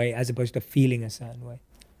certain way as opposed to feeling a certain way.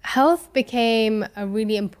 Health became a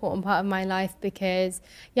really important part of my life because,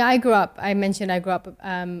 I grew up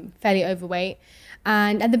fairly overweight.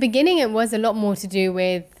 And at the beginning, it was a lot more to do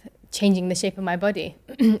with changing the shape of my body.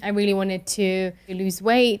 I really wanted to lose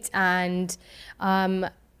weight. And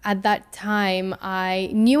at that time, I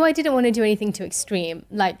knew I didn't want to do anything too extreme.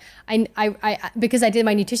 Like, because I did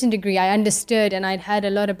my nutrition degree, I understood and I'd heard a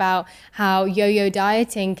lot about how yo-yo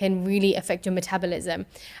dieting can really affect your metabolism.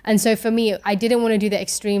 And so for me, I didn't want to do the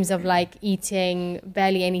extremes of like eating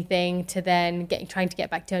barely anything to then trying to get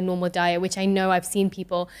back to a normal diet, which I know I've seen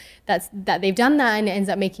people that they've done that and it ends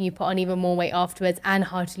up making you put on even more weight afterwards and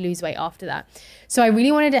hard to lose weight after that. So I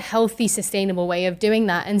really wanted a healthy, sustainable way of doing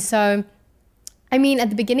that. And so at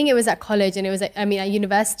the beginning it was at college and it was at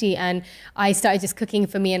university, and I started just cooking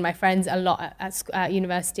for me and my friends a lot at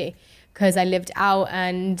university because I lived out.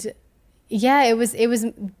 And it was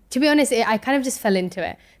to be honest, I kind of just fell into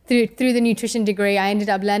it through the nutrition degree. I ended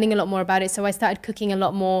up learning a lot more about it, so I started cooking a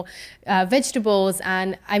lot more vegetables.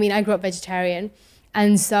 And I grew up vegetarian,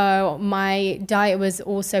 and so my diet was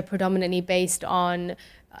also predominantly based on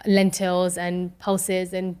lentils and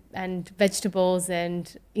pulses and vegetables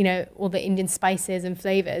and all the Indian spices and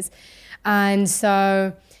flavors. And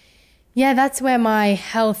so that's where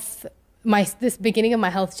this beginning of my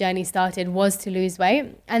health journey started, was to lose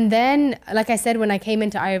weight. And then, like I said, when I came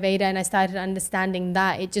into Ayurveda and I started understanding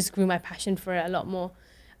that, it just grew my passion for it a lot more.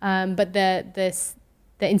 But the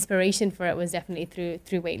inspiration for it was definitely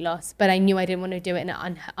through weight loss, but I knew I didn't want to do it in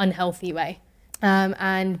an unhealthy way.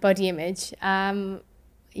 And body image.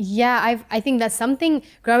 I think that's something,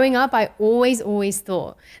 growing up, I always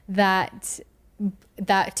thought that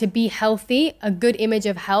to be healthy, a good image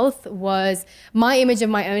of health was, my image of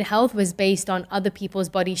my own health was based on other people's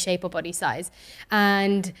body shape or body size.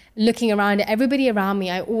 And looking around at everybody around me,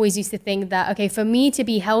 I always used to think that, okay, for me to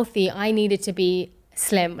be healthy, I needed to be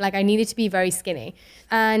slim, like I needed to be very skinny.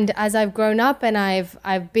 And as I've grown up and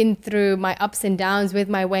I've been through my ups and downs with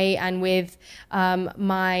my weight and with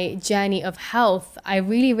my journey of health, I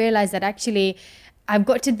really realized that actually I've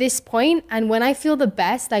got to this point, and when I feel the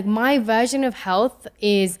best, like my version of health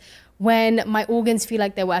is when my organs feel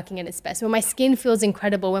like they're working at its best, when my skin feels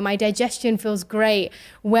incredible, when my digestion feels great,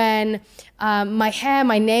 when my hair,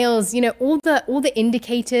 my nails, all the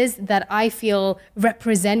indicators that I feel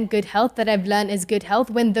represent good health, that I've learned is good health,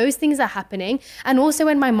 when those things are happening, and also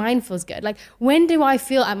when my mind feels good. Like, when do I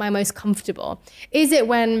feel at my most comfortable? Is it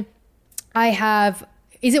when I'm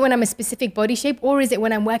a specific body shape, or is it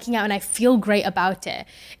when I'm working out and I feel great about it?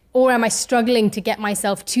 Or am I struggling to get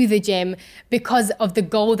myself to the gym because of the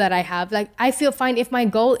goal that I have? Like, I find if my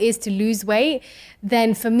goal is to lose weight,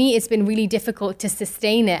 then for me, it's been really difficult to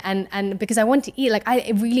sustain it. And because I want to eat, like,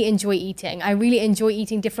 I really enjoy eating. I really enjoy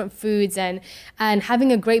eating different foods and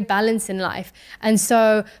having a great balance in life. And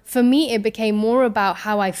so for me, it became more about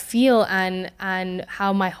how I feel and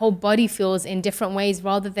how my whole body feels in different ways,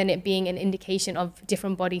 rather than it being an indication of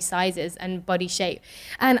different body sizes and body shape.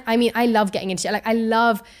 And I mean, I love getting into it. Like,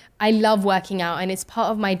 I love working out, and it's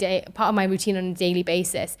part of my day, part of my routine on a daily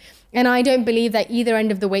basis. And I don't believe that either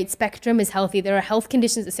end of the weight spectrum is healthy. There are health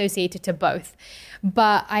conditions associated to both.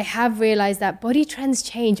 But I have realized that body trends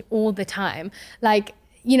change all the time. Like,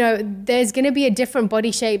 there's going to be a different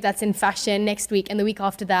body shape that's in fashion next week, and the week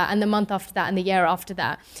after that, and the month after that, and the year after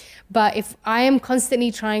that. But if I am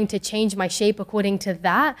constantly trying to change my shape according to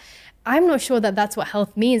that, I'm not sure that that's what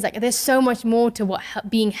health means. Like, there's so much more to what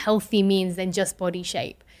being healthy means than just body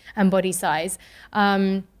shape and body size.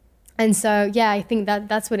 And so, yeah, I think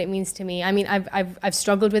that's what it means to me. I mean, I've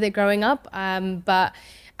struggled with it growing up, but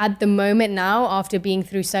at the moment now, after being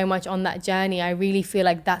through so much on that journey, I really feel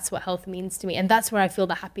like that's what health means to me. And that's where I feel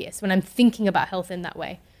the happiest, when I'm thinking about health in that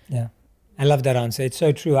way. Yeah, I love that answer. It's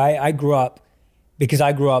so true. I grew up, because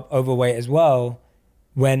I grew up overweight as well,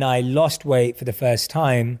 when I lost weight for the first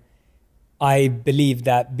time, I believed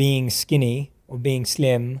that being skinny or being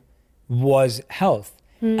slim was health.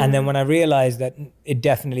 And then when I realized that it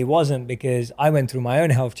definitely wasn't, because I went through my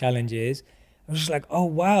own health challenges, I was just like, oh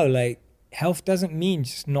wow, like, health doesn't mean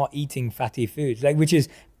just not eating fatty foods, like, which is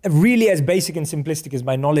really as basic and simplistic as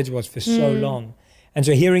my knowledge was for so long. And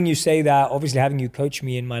so hearing you say that, obviously having you coach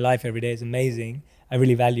me in my life every day is amazing. I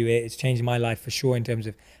really value it. It's changed my life for sure, in terms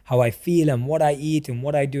of how I feel and what I eat and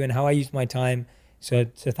what I do and how I use my time. So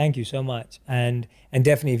thank you so much. And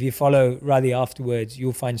definitely, if you follow Radhi afterwards,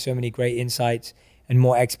 you'll find so many great insights and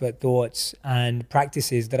more expert thoughts and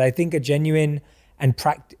practices that I think are genuine and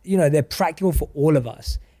they're practical for all of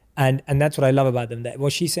us. And that's what I love about them. That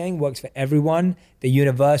what she's saying works for everyone. They're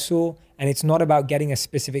universal, and it's not about getting a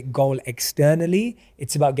specific goal externally.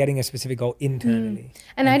 It's about getting a specific goal internally.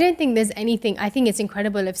 And I don't think there's anything. I think it's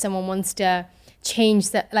incredible if someone wants to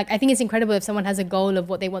change that. Like, I think it's incredible if someone has a goal of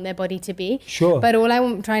what they want their body to be. Sure. But all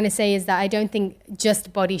I'm trying to say is that I don't think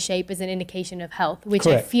just body shape is an indication of health, which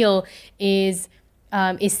Correct. I feel is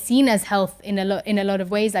seen as health in a lot of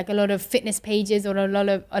ways. Like, a lot of fitness pages or a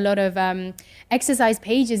lot of exercise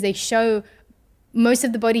pages, they show most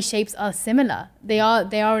of the body shapes are similar. They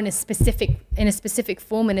are in a specific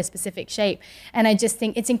form, in a specific shape. And I just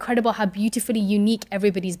think it's incredible how beautifully unique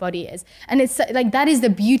everybody's body is. And it's like, that is the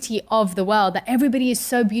beauty of the world, that everybody is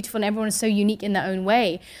so beautiful and everyone is so unique in their own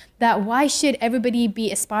way, that why should everybody be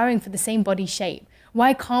aspiring for the same body shape?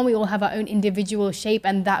 Why can't we all have our own individual shape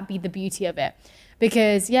and that be the beauty of it?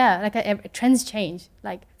 Because, yeah, like, trends change,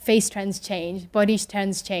 like face trends change, body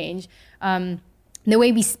trends change, the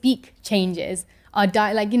way we speak changes,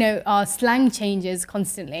 our slang changes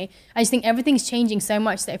constantly. I just think everything's changing so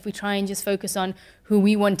much that if we try and just focus on who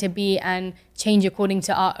we want to be and change according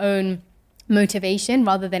to our own motivation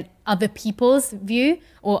rather than other people's view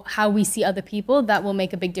or how we see other people, that will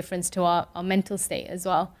make a big difference to our mental state as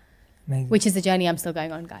well. Amazing. Which is the journey I'm still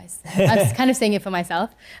going on, guys. I'm kind of saying it for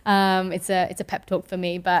myself. It's a pep talk for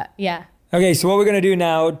me, but yeah. Okay, so what we're going to do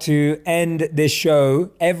now to end this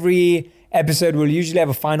show, every episode will usually have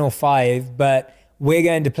a final 5, but we're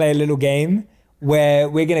going to play a little game where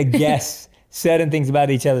we're going to guess certain things about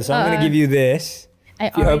each other. So I'm going to give you this.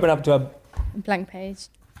 If you open up to a blank page.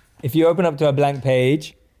 If you open up to a blank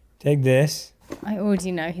page, take this. I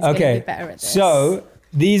already know he's going to be better at this. So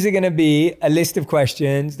these are going to be a list of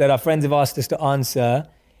questions that our friends have asked us to answer.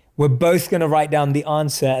 We're both going to write down the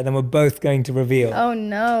answer and then we're both going to reveal. Oh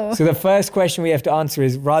no. So the first question we have to answer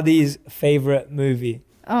is Radhi's favorite movie.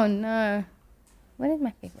 Oh no. What is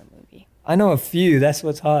my favorite movie? I know a few, that's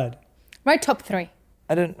what's hard. Write top 3.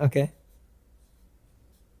 Okay.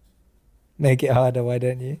 Make it harder, why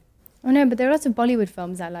don't you? Oh no, but there are lots of Bollywood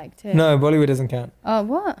films I like too. No, Bollywood doesn't count. Oh,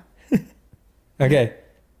 what? Okay.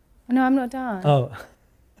 No, I'm not done. Oh.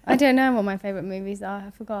 I don't know what my favorite movies are. I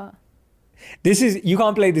forgot. You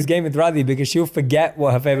can't play this game with Radhi because she'll forget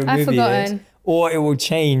what her favorite movie is. Or it will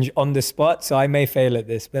change on the spot. So I may fail at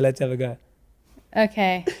this, but let's have a go.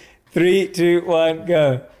 Okay. 3, 2, 1,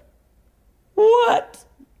 go. What?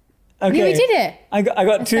 Okay. Yeah, we did it. I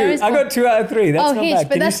got two. I got 2 out of 3. That's not Hitch, bad. but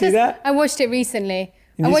Did you that's see just, that? I watched it recently.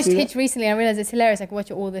 Did I you watched see that? Hitch recently and I realized it's hilarious. I can watch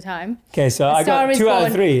it all the time. Okay, so A I Star got is 2 out of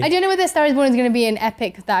Born. 3. I don't know whether Star is Born is going to be an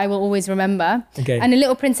epic that I will always remember. Okay. And A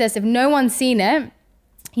Little Princess, if no one's seen it,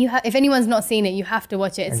 if anyone's not seen it, you have to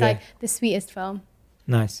watch it. It's Okay. like the sweetest film.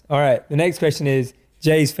 Nice. All right. The next question is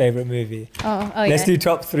Jay's favorite movie. Oh, Let's do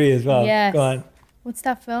top 3 as well. Yes. Go on. What's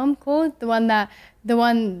that film called? The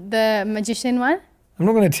magician one? I'm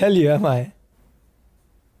not going to tell you, am I?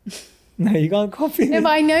 No, you can't copy No, me. but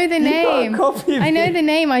I know the You name. can't copy I know me. the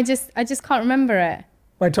name. I just can't remember it.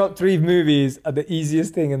 My top 3 movies are the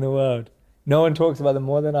easiest thing in the world. No one talks about them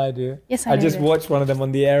more than I do. Yes, I I know just this. watched one of them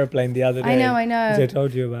on the airplane the other day. I know. As I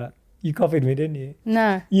told you about. You copied me, didn't you?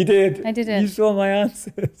 No. You did. I didn't. You saw my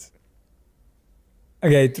answers.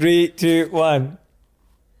 Okay, 3, 2, 1.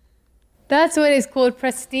 That's what it's called,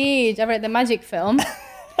 Prestige. I read the magic film,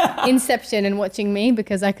 Inception, and watching me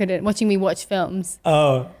watch films.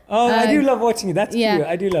 Oh, I do love watching it. That's Yeah, cute.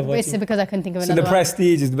 I do love watching It's it. because I couldn't think of So another The one.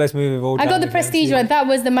 Prestige is the best movie of all time. I got the if you haven't Prestige seen one. it. That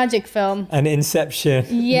was the magic film. And Inception.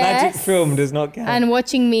 Yes. Magic film does not count. And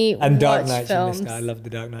watching me And Dark watch Knight. films. I love the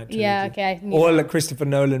Dark Knight trilogy. Yeah, okay. I knew All that. the Christopher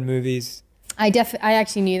Nolan movies. I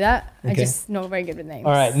actually knew that. I'm Okay. just not very good with names.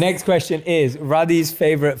 All right, next question is Radhi's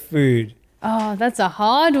favorite food. Oh, that's a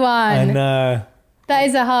hard one. And That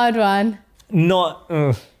is a hard one. not.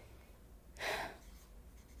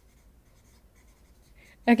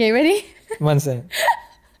 Okay, ready? 1 second.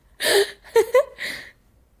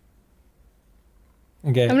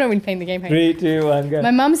 Okay. I'm not really playing the game. 3, 2, 1, go. My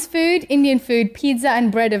mum's food, Indian food, pizza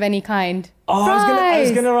and bread of any kind. Oh, I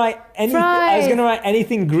was gonna write anything. I was Fries. gonna write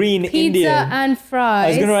anything green Pizza Indian. and fries. I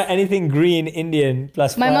was gonna write anything green Indian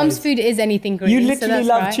plus My fries. mum's food is anything green. You so literally that's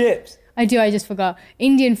love right. chips. I do. I just forgot.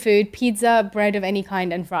 Indian food, pizza, bread of any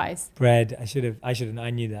kind, and fries. Bread. I should have. I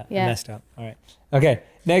knew that. I Yeah. messed up. All right. Okay.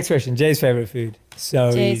 Next question. Jay's favorite food.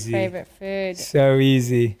 So Jay's easy. favorite food. So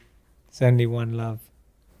easy. It's only one love.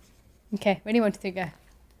 Okay, ready? 1, 2, 3, go.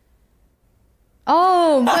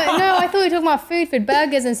 Oh, but no! I thought we were talking about food,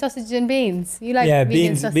 burgers and sausages and beans. You like Yeah, vegan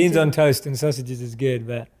beans sausages? on toast and sausages is good,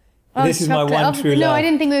 but Oh, this is my chocolate. one true love. No, I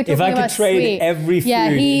didn't think we were talking If I about could trade sweet. every food, Yeah,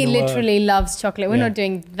 he in the literally loves chocolate. We're Yeah. not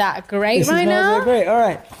doing that great this right is not so now. great. All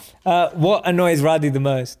right. What annoys Radhi the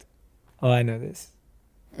most? Oh, I know this.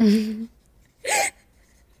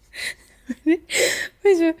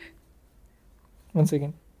 One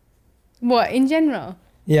second. What in general?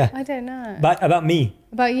 Yeah. I don't know. But about me.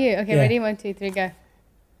 About you? Okay, Yeah. ready? 1, 2, 3, go.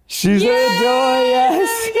 Shoes at the door,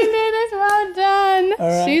 yes. You can do this. Well done. All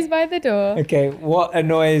right. Shoes by the door. Okay, what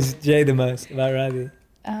annoys Jay the most about Radhi?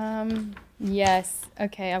 Yes.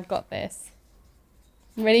 Okay, I've got this.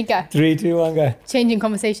 Ready? Go. 3, 2, 1, go. Changing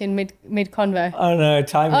conversation mid convo. Oh no,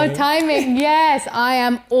 timing. Oh, timing. Yes, I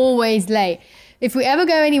am always late. If we ever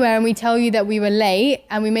go anywhere and we tell you that we were late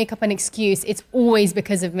and we make up an excuse, it's always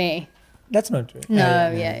because of me. That's not true.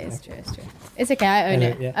 No, it's true. It's true. It's okay. I own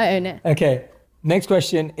it. Yeah. I own it. Okay, next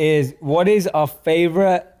question is what is our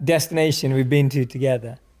favorite destination we've been to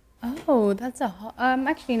together? Oh, that's a hard.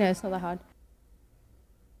 Actually, no, it's not that hard.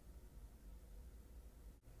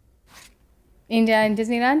 India and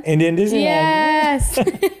Disneyland. Indian Disneyland. Yes.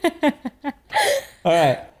 All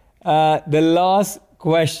right. The last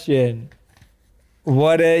question.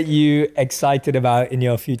 What are you excited about in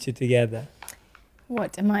your future together?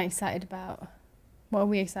 What am I excited about? What are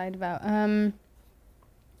we excited about?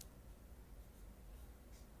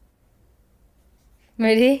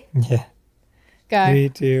 Ready? Yeah. Go. 3,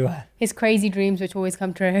 2, 1. His crazy dreams, which always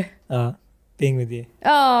come true. Being with you.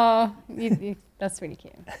 Oh, that's really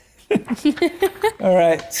cute. All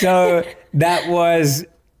right. So that was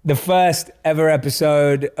the first ever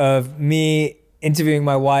episode of me interviewing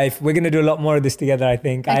my wife. We're going to do a lot more of this together, I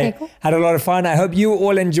think. Okay, cool. Had a lot of fun. I hope you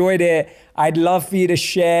all enjoyed it. I'd love for you to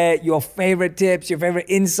share your favorite tips, your favorite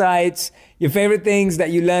insights, your favorite things that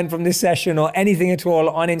you learned from this session or anything at all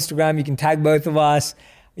on Instagram. You can tag both of us.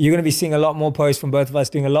 You're going to be seeing a lot more posts from both of us,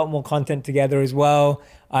 doing a lot more content together as well.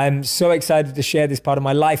 I'm so excited to share this part of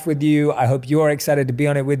my life with you. I hope you're excited to be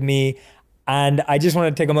on it with me. And I just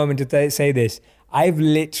want to take a moment to say this. I've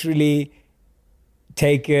literally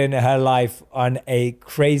taken her life on a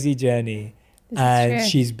crazy journey. And true.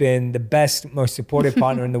 she's been the best, most supportive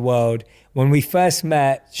partner in the world. When we first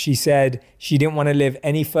met, she said she didn't want to live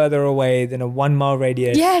any further away than a 1 mile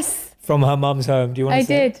radius Yes, from her mum's home. Do you want to I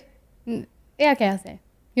say it? did. Yeah, okay, I'll say it.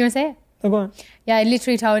 You want to say it? Oh, go on. Yeah, I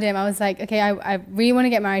literally told him, I was like, okay, I really want to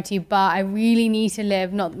get married to you, but I really need to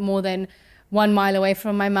live not more than 1 mile away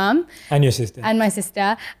from my mum. And your sister. And my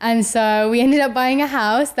sister. And so we ended up buying a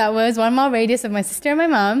house that was 1 mile radius of my sister and my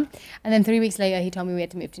mum. And then 3 weeks later, he told me we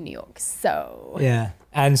had to move to New York. So yeah.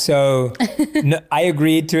 And so no, I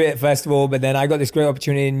agreed to it first of all, but then I got this great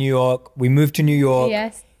opportunity in New York. We moved to New York.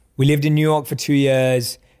 yes. We lived in New York for 2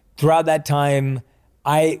 years. Throughout that time,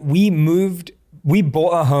 we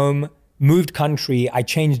bought a home, moved country. I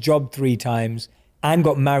changed job 3 times and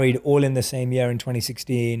got married all in the same year in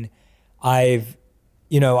 2016. I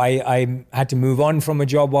had to move on from a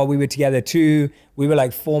job while we were together too. We were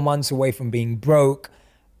like 4 months away from being broke.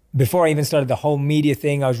 Before I even started the whole media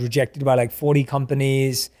thing, I was rejected by like 40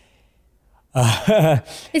 companies.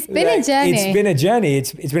 It's been a journey. It's been a journey.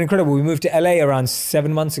 It's been incredible. We moved to LA around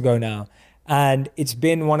 7 months ago now. And it's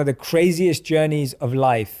been one of the craziest journeys of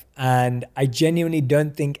life. And I genuinely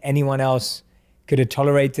don't think anyone else could have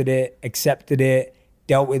tolerated it, accepted it,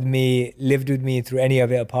 dealt with me, lived with me through any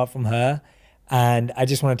of it apart from her. And I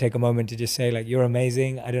just want to take a moment to just say, like, you're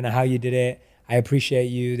amazing. I don't know how you did it. I appreciate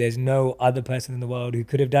you. There's no other person in the world who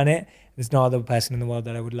could have done it. There's no other person in the world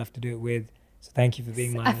that I would love to do it with. So thank you for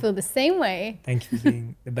being I feel the same way. Thank you for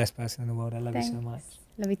being the best person in the world. I love you so much.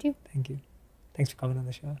 Love you too. Thank you. Thanks for coming on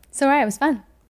the show. It's all right. It was fun.